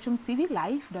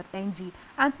www.spectrumtvlive.ng.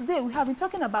 And today we have been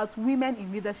talking about women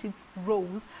in leadership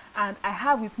roles, and I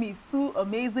have with me two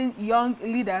amazing young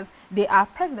leaders. They are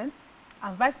president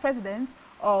and vice president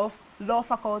of Law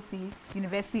Faculty,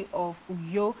 University of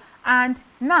Uyo. And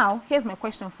now here's my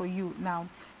question for you. Now,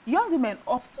 young women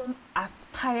often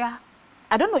aspire,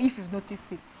 I don't know if you've noticed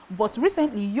it, but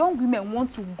recently young women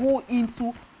want to go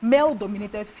into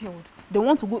male-dominated field. They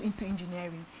want to go into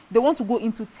engineering. They want to go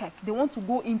into tech. They want to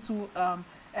go into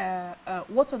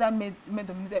what other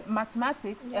male-dominated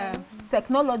mathematics,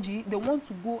 technology, they want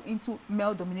to go into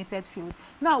male-dominated field.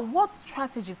 Now, what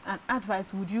strategies and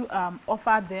advice would you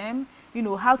offer them, you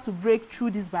know, how to break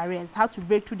through these barriers, how to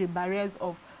break through the barriers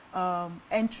of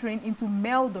entering into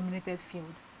male-dominated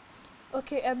field?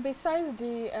 Okay, besides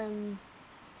the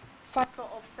factor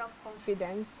of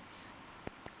self-confidence,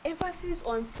 emphasis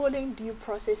on following due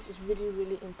process is really,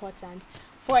 really important.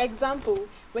 For example,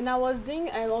 when I was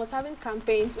having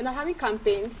campaigns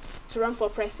to run for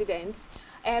president,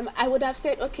 I would have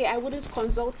said, okay, I wouldn't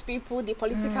consult people the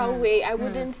political way. I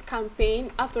wouldn't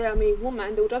campaign. After I'm a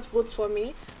woman, they would just vote for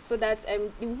me, so that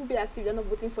it wouldn't be as if they're not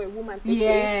voting for a woman per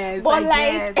se. But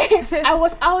I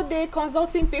was out there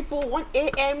consulting people 1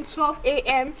 a.m., 12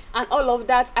 a.m. and all of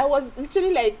that. I was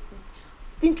literally like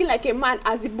thinking like a man,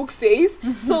 as the book says.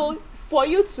 So for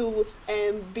you to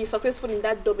be successful in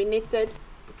that dominated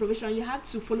profession, you have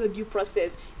to follow due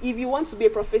process. If you want to be a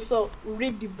professor,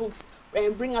 read the books,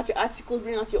 bring out your articles,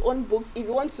 bring out your own books. If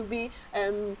you want to be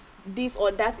this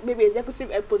or that, maybe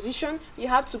executive position, you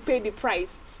have to pay the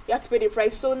price. You have to pay the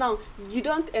price. So now you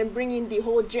don't bring in the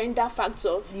whole gender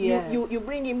factor. You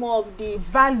bring in more of the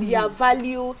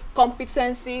value,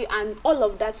 competency, and all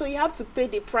of that. So you have to pay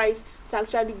the price to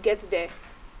actually get there.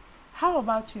 How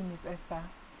about you, Miss Esther?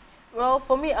 Well,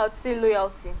 for me, I would say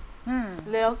loyalty.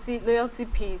 Loyalty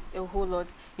pays a whole lot.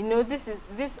 You know,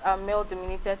 these are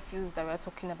male-dominated fields that we're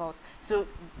talking about. So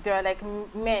there are like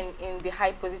men in the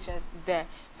high positions there.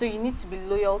 So you need to be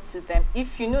loyal to them.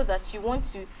 If you know that you want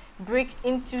to break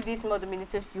into this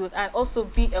male-dominated field and also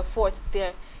be a force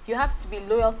there, you have to be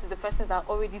loyal to the person that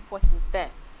already forces there.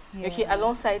 Okay,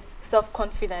 alongside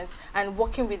self-confidence and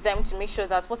working with them to make sure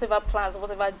that whatever plans,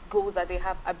 whatever goals that they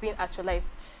have are being actualized.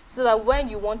 So that when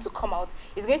you want to come out,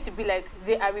 it's going to be like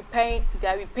they are repaying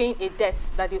a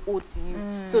debt that they owe to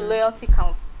you. So loyalty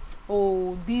counts.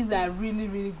 Oh, these are really,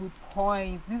 really good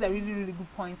points. These are really, really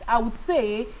good points. I would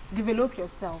say develop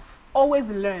yourself. Always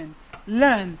learn.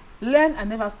 Learn and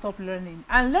never stop learning.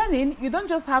 And learning, you don't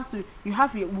just have to,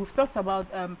 we've talked about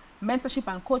mentorship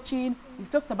and coaching. We've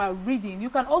talked about reading.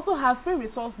 You can also have free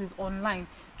resources online.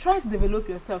 Try to develop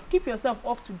yourself. Keep yourself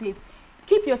up to date.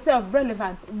 Keep yourself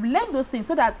relevant. Learn those things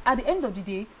so that at the end of the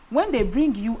day, when they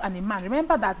bring you and a man,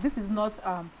 remember that this is not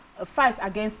a fight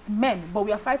against men, but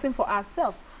we are fighting for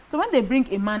ourselves. So when they bring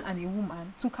a man and a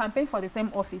woman to campaign for the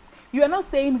same office, you are not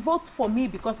saying vote for me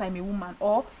because I'm a woman,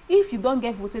 or if you don't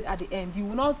get voted at the end, you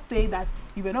will not say that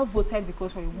you were not voted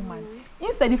because you're a woman.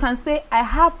 Instead, you can say, I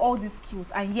have all these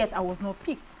skills and yet I was not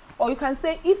picked. Or you can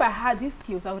say, if I had these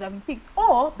skills, I would have been picked.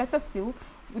 Or better still,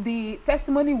 the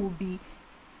testimony will be,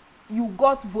 you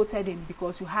got voted in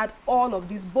because you had all of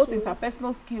these, both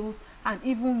interpersonal skills and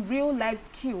even real life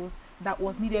skills that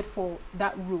was needed for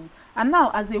that role. And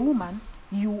now, as a woman,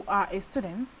 you are a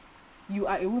student, you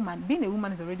are a woman. Being a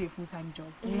woman is already a full-time job.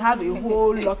 You have a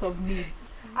whole lot of needs.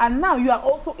 And now you are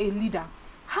also a leader.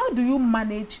 How do you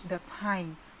manage the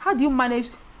time? How do you manage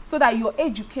so that your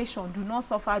education do not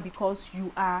suffer because you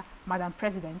are Madam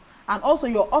President, and also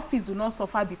your office do not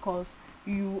suffer because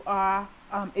you are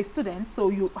a student?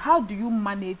 So how do you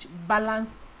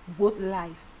balance both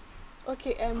lives?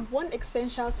 Okay, one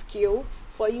essential skill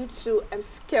for you to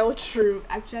scale through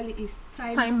actually is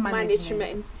time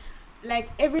management. Like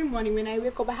every morning when I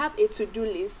wake up, I have a to-do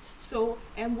list. So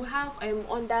we have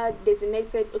under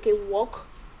designated, okay, work,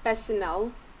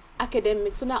 personal,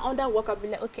 academic. So now under work, I'll be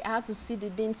like, okay, I have to see the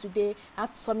dean today, I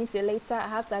have to submit a letter, I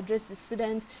have to address the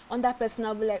students. Under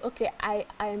personal, I'll be like, okay, I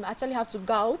actually have to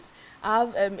go out, I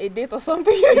have a date or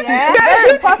something. Yeah,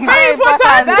 very important. Very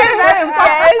important. Very important.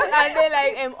 Yes. And then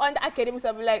like under academics,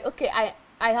 I'll be like, okay,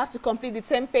 I have to complete the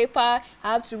term paper, I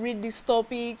have to read this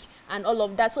topic and all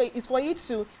of that. So it's for you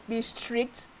to be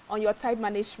strict on your time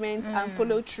management and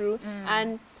follow through.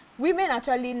 And women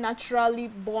actually naturally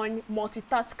born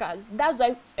multitaskers. That's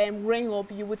why growing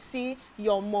up, you would see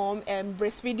your mom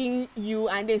breastfeeding you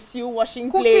and then still washing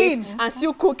plates and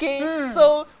still cooking.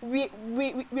 So we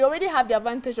already have the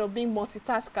advantage of being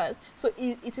multitaskers. So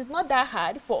it is not that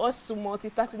hard for us to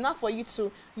multitask. It's not for you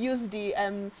to use the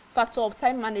factor of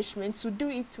time management to do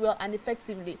it well and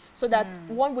effectively, so that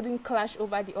one wouldn't clash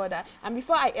over the other. And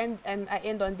before I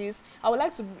end on this, I would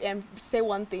like to say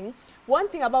one thing. One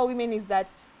thing about women is that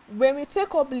when we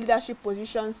take up leadership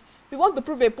positions, we want to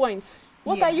prove a point.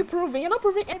 What are you proving? You're not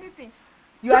proving anything.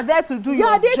 You are there to do your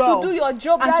job. You are there to do your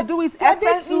job. And to do it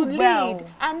excellently well. Lead.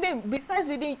 And then besides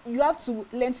leading, you have to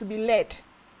learn to be led.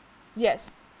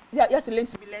 Yes. Yeah, you have to learn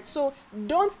to be led. So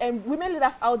don't, women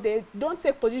leaders out there, don't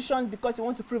take positions because you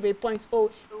want to prove a point.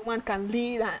 Oh, a woman can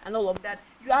lead and all of that.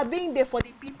 You are being there for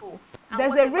the people.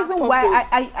 there's a reason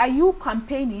why. Are you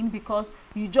campaigning because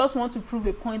you just want to prove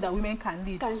a point that women can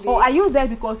lead, or are you there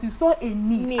because you saw a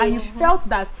need. And you felt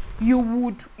that you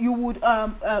would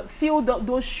fill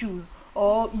those shoes,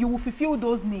 or you will fulfill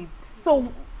those needs?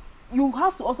 So you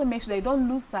have to also make sure that you don't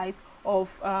lose sight of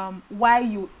why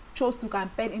you chose to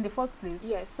campaign in the first place.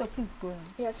 Yes. So please go on.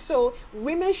 Yes. So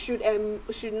women should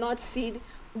not see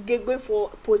going for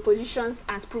positions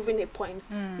as proving a point.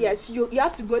 Yes, you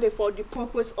have to go there for the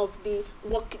purpose of the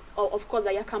work, of course,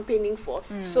 that you're campaigning for.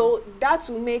 So that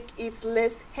will make it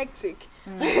less hectic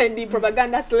and the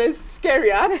propaganda is less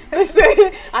scarier,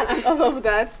 and all of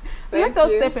that. Let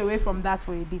us step away from that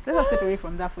for a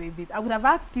bit. I would have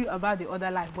asked you about the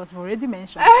other life, but you've already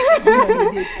mentioned.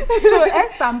 So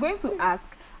Esther, I'm going to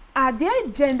ask, are there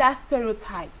gender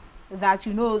stereotypes that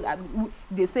that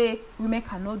they say women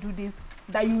cannot do this,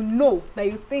 that that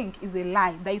you think is a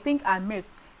lie, that you think are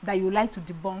myths, that you like to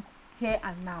debunk here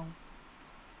and now?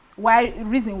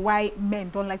 Reason why men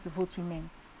don't like to vote women,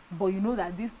 but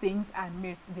that these things are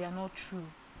myths, they are not true.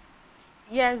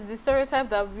 Yes, the stereotype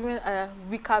that women are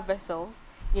weaker vessels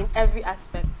in every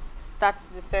aspect. That's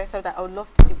the stereotype that I would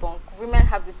love to debunk. Women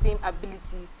have the same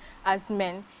abilities as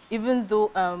men, even though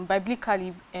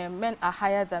biblically men are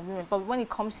higher than women. But when it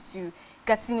comes to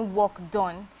getting work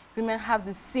done, women have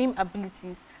the same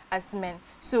abilities as men.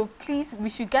 So please, we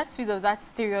should get rid of that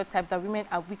stereotype that women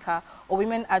are weaker or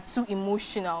women are too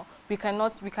emotional. We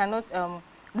cannot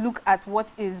look at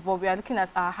what is, but we are looking at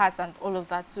our hearts and all of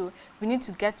that. So we need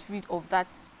to get rid of that,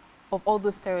 of all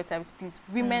those stereotypes, please.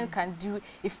 Women can do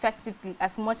effectively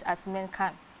as much as men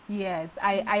can. Yes,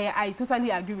 I totally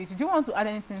agree with you. Do you want to add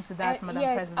anything to that, Madam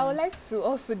President? Yes, I would like to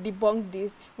also debunk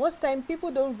this. Most time, people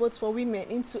don't vote for women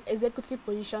into executive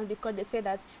positions because they say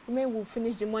that women will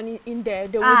finish the money in there.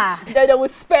 They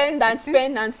would spend and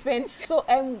spend and spend. So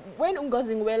when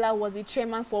Ngozi Nwela was the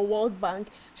chairman for World Bank,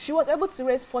 she was able to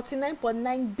raise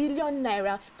 49.9 billion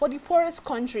naira for the poorest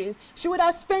countries. She would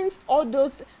have spent all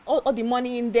the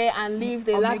money in there and lived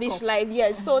a lavish life.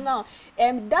 Yes. So now,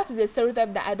 that is a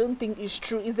stereotype that I don't think is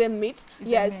true. Is a myth.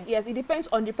 Yes. It depends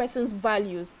on the person's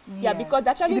values. Yes. Yeah, because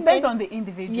actually it depends on the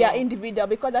individual. Yeah, individual.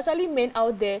 Because actually men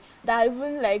out there that are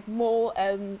even like more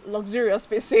luxurious,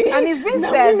 per se. And it's been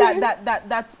said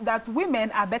that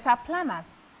women are better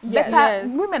planners. Yes.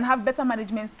 Women have better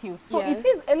management skills. So it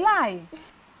is a lie.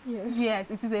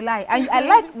 Yes, it is a lie. I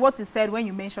like what you said when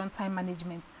you mentioned time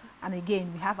management. And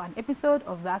again, we have an episode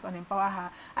of that on Empower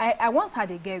Her. I once had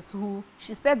a guest who,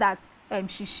 she said that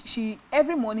she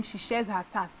every morning she shares her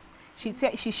tasks.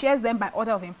 She shares them by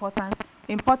order of importance,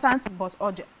 important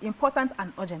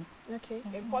and urgent. Okay.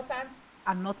 Important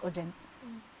and not urgent.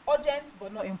 Urgent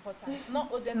but not important.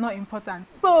 Not urgent, not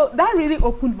important. So that really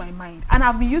opened my mind, and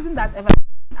I've been using that ever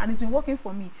since, and it's been working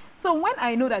for me. So when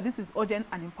I know that this is urgent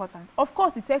and important, of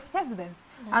course it takes precedence.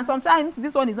 And sometimes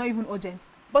this one is not even urgent,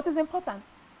 but it's important.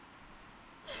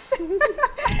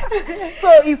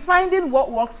 So it's finding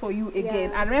what works for you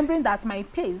again, and remembering that my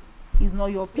pace is not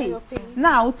your pace.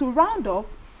 Now, to round up,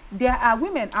 there are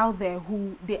women out there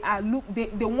who they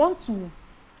want to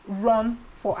run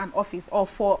for an office or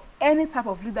for any type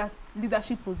of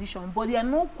leadership position, but they are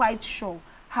not quite sure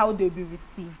how they'll be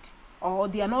received, or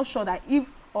they are not sure that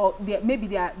maybe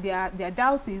their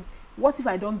doubt is, what if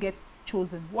I don't get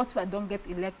chosen? What if I don't get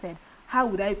elected? How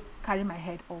would I carry my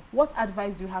head up? What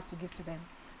advice do you have to give to them?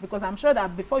 Because I'm sure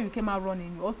that before you came out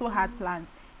running, you also had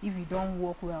plans. If you don't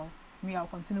work well, I'll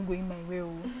continue going my way.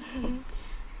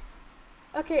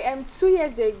 Okay, 2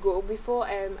 years ago, before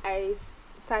I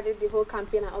started the whole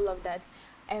campaign and all of that,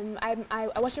 I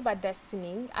worship at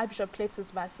Destiny, Archbishop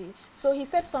Cletus Basi. So he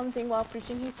said something while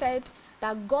preaching. He said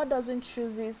that God doesn't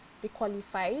choose the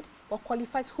qualified, but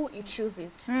qualifies who he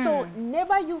chooses. So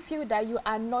never you feel that you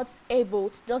are not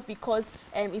able just because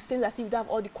it seems as if you don't have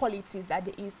all the qualities that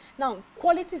there is. Now,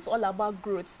 quality is all about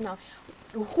growth. Now,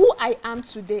 who I am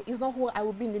today is not who I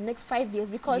will be in the next 5 years,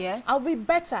 because I'll be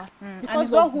better. Because and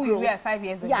it's not who you were 5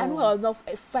 years ago. Yeah, I know I was not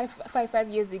five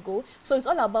years ago. So it's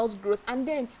all about growth. And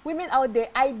then women out there,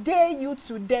 I dare you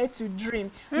to dare to dream.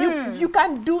 You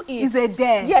can do it. It's a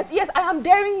dare. Yes, I am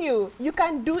daring you. You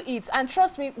can do it. And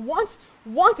trust me, once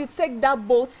you take that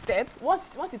bold step,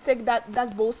 once you take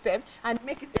that bold step and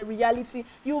make it a reality,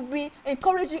 you'll be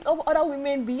encouraging other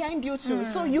women behind you too.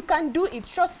 So you can do it.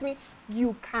 Trust me,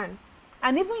 you can.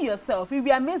 And even yourself, you'll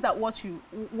be amazed at what you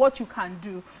can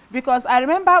do. Because I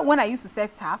remember when I used to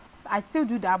set tasks, I still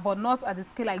do that, but not at the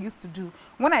scale I used to do.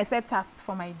 When I set tasks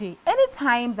for my day,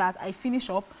 anytime that I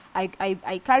finish up,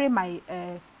 I carry my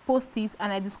post-its,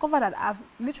 and I discover that I've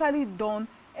literally done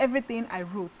everything I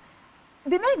wrote.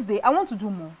 The next day, I want to do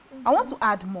more. I want to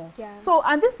add more. So,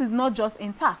 and this is not just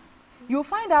in tasks. you'll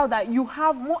find out that you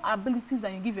have more abilities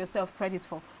than you give yourself credit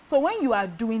for. So when you are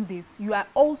doing this, you are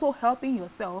also helping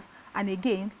yourself, and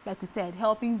again, like we said,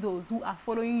 helping those who are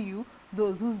following you,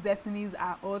 those whose destinies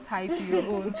are all tied to your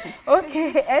own.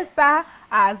 Okay, Esther,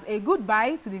 as a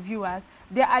goodbye to the viewers,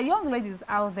 there are young ladies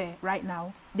out there right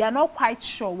now. They are not quite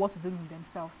sure what to do with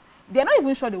themselves. They're not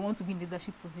even sure they want to be in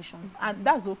leadership positions, and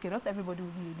that's okay. Not everybody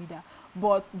will be a leader,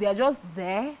 but they're just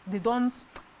there. They don't.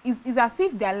 It's as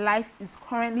if their life is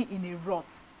currently in a rut.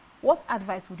 What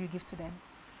advice would you give to them?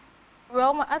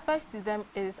 Well, my advice to them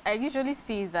is I usually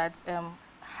see that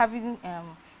having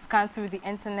scanned through the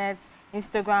internet,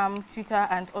 Instagram, Twitter,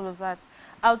 and all of that,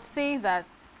 I would say that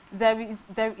there is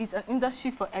an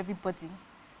industry for everybody.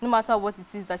 No matter what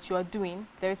it is that you are doing,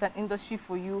 there is an industry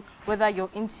for you, whether you're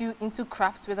into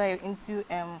crafts, whether you're into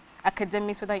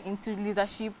academics, whether you're into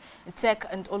leadership, tech,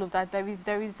 and all of that. There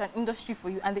is an industry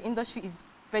for you, and the industry is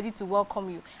ready to welcome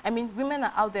you. I mean, women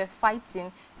are out there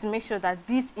fighting to make sure that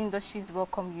these industries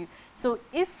welcome you. So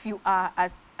if you are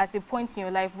at a point in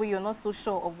your life where you're not so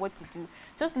sure of what to do,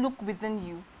 just look within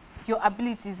you, your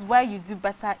abilities, where you do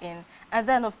better in, and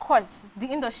then of course the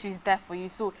industry is there for you.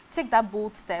 So take that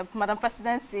bold step. Madam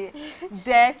President say,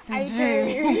 dare to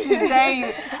dream. Dare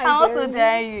you. I also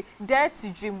dare you. Dare to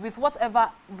dream with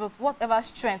whatever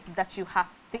strength that you have.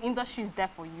 The industry is there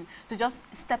for you. So just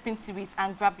step into it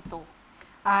and grab it all.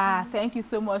 Thank you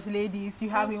so much, ladies. You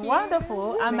have been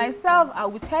wonderful. And myself, I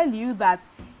will tell you that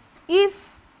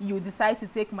if you decide to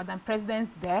take Madam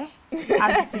President's dare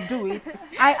and to do it,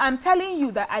 I am telling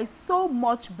you that I so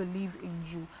much believe in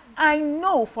you. I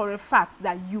know for a fact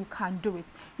that you can do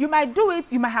it. You might do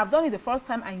it, you might have done it the first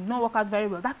time and you not work out very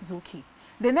well. That is okay.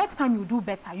 The next time you do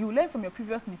better, you learn from your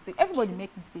previous mistake. Everybody make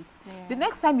mistakes. Yeah. The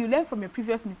next time you learn from your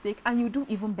previous mistake and you do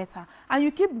even better. And you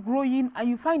keep growing and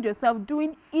you find yourself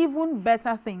doing even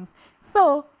better things.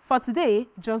 So for today,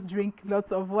 just drink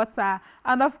lots of water.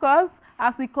 And of course,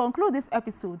 as we conclude this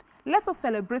episode, let us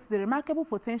celebrate the remarkable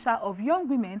potential of young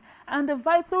women and the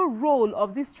vital role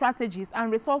of these strategies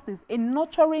and resources in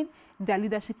nurturing their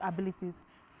leadership abilities.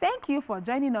 Thank you for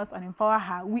joining us on Empower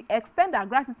Her. We extend our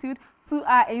gratitude to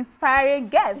our inspiring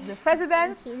guest, the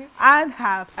President, and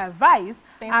her advice.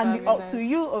 And to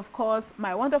you, of course,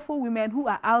 my wonderful women who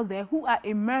are out there, who are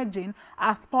emerging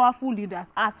as powerful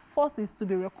leaders, as forces to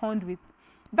be reckoned with.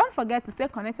 Don't forget to stay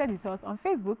connected with us on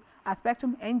Facebook at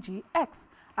Spectrum NG, X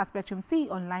at Spectrum T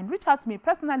Online. Reach out to me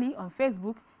personally on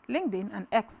Facebook, LinkedIn, and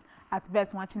X at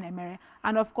Nwachinemere.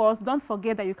 And of course, don't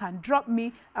forget that you can drop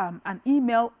me an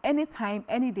email anytime,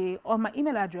 any day, on my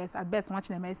email address at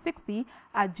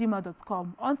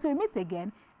bestnwachinemere60@gmail.com. Until we meet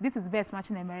again, this is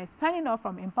Nwachinemere signing off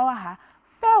from Empower Her.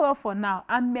 Farewell for now,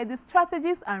 and may the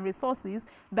strategies and resources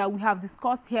that we have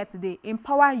discussed here today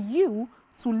empower you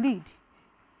to lead,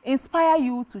 inspire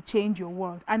you to change your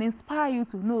world, and inspire you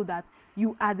to know that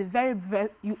you are the very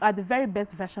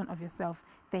best version of yourself.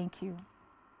 Thank you.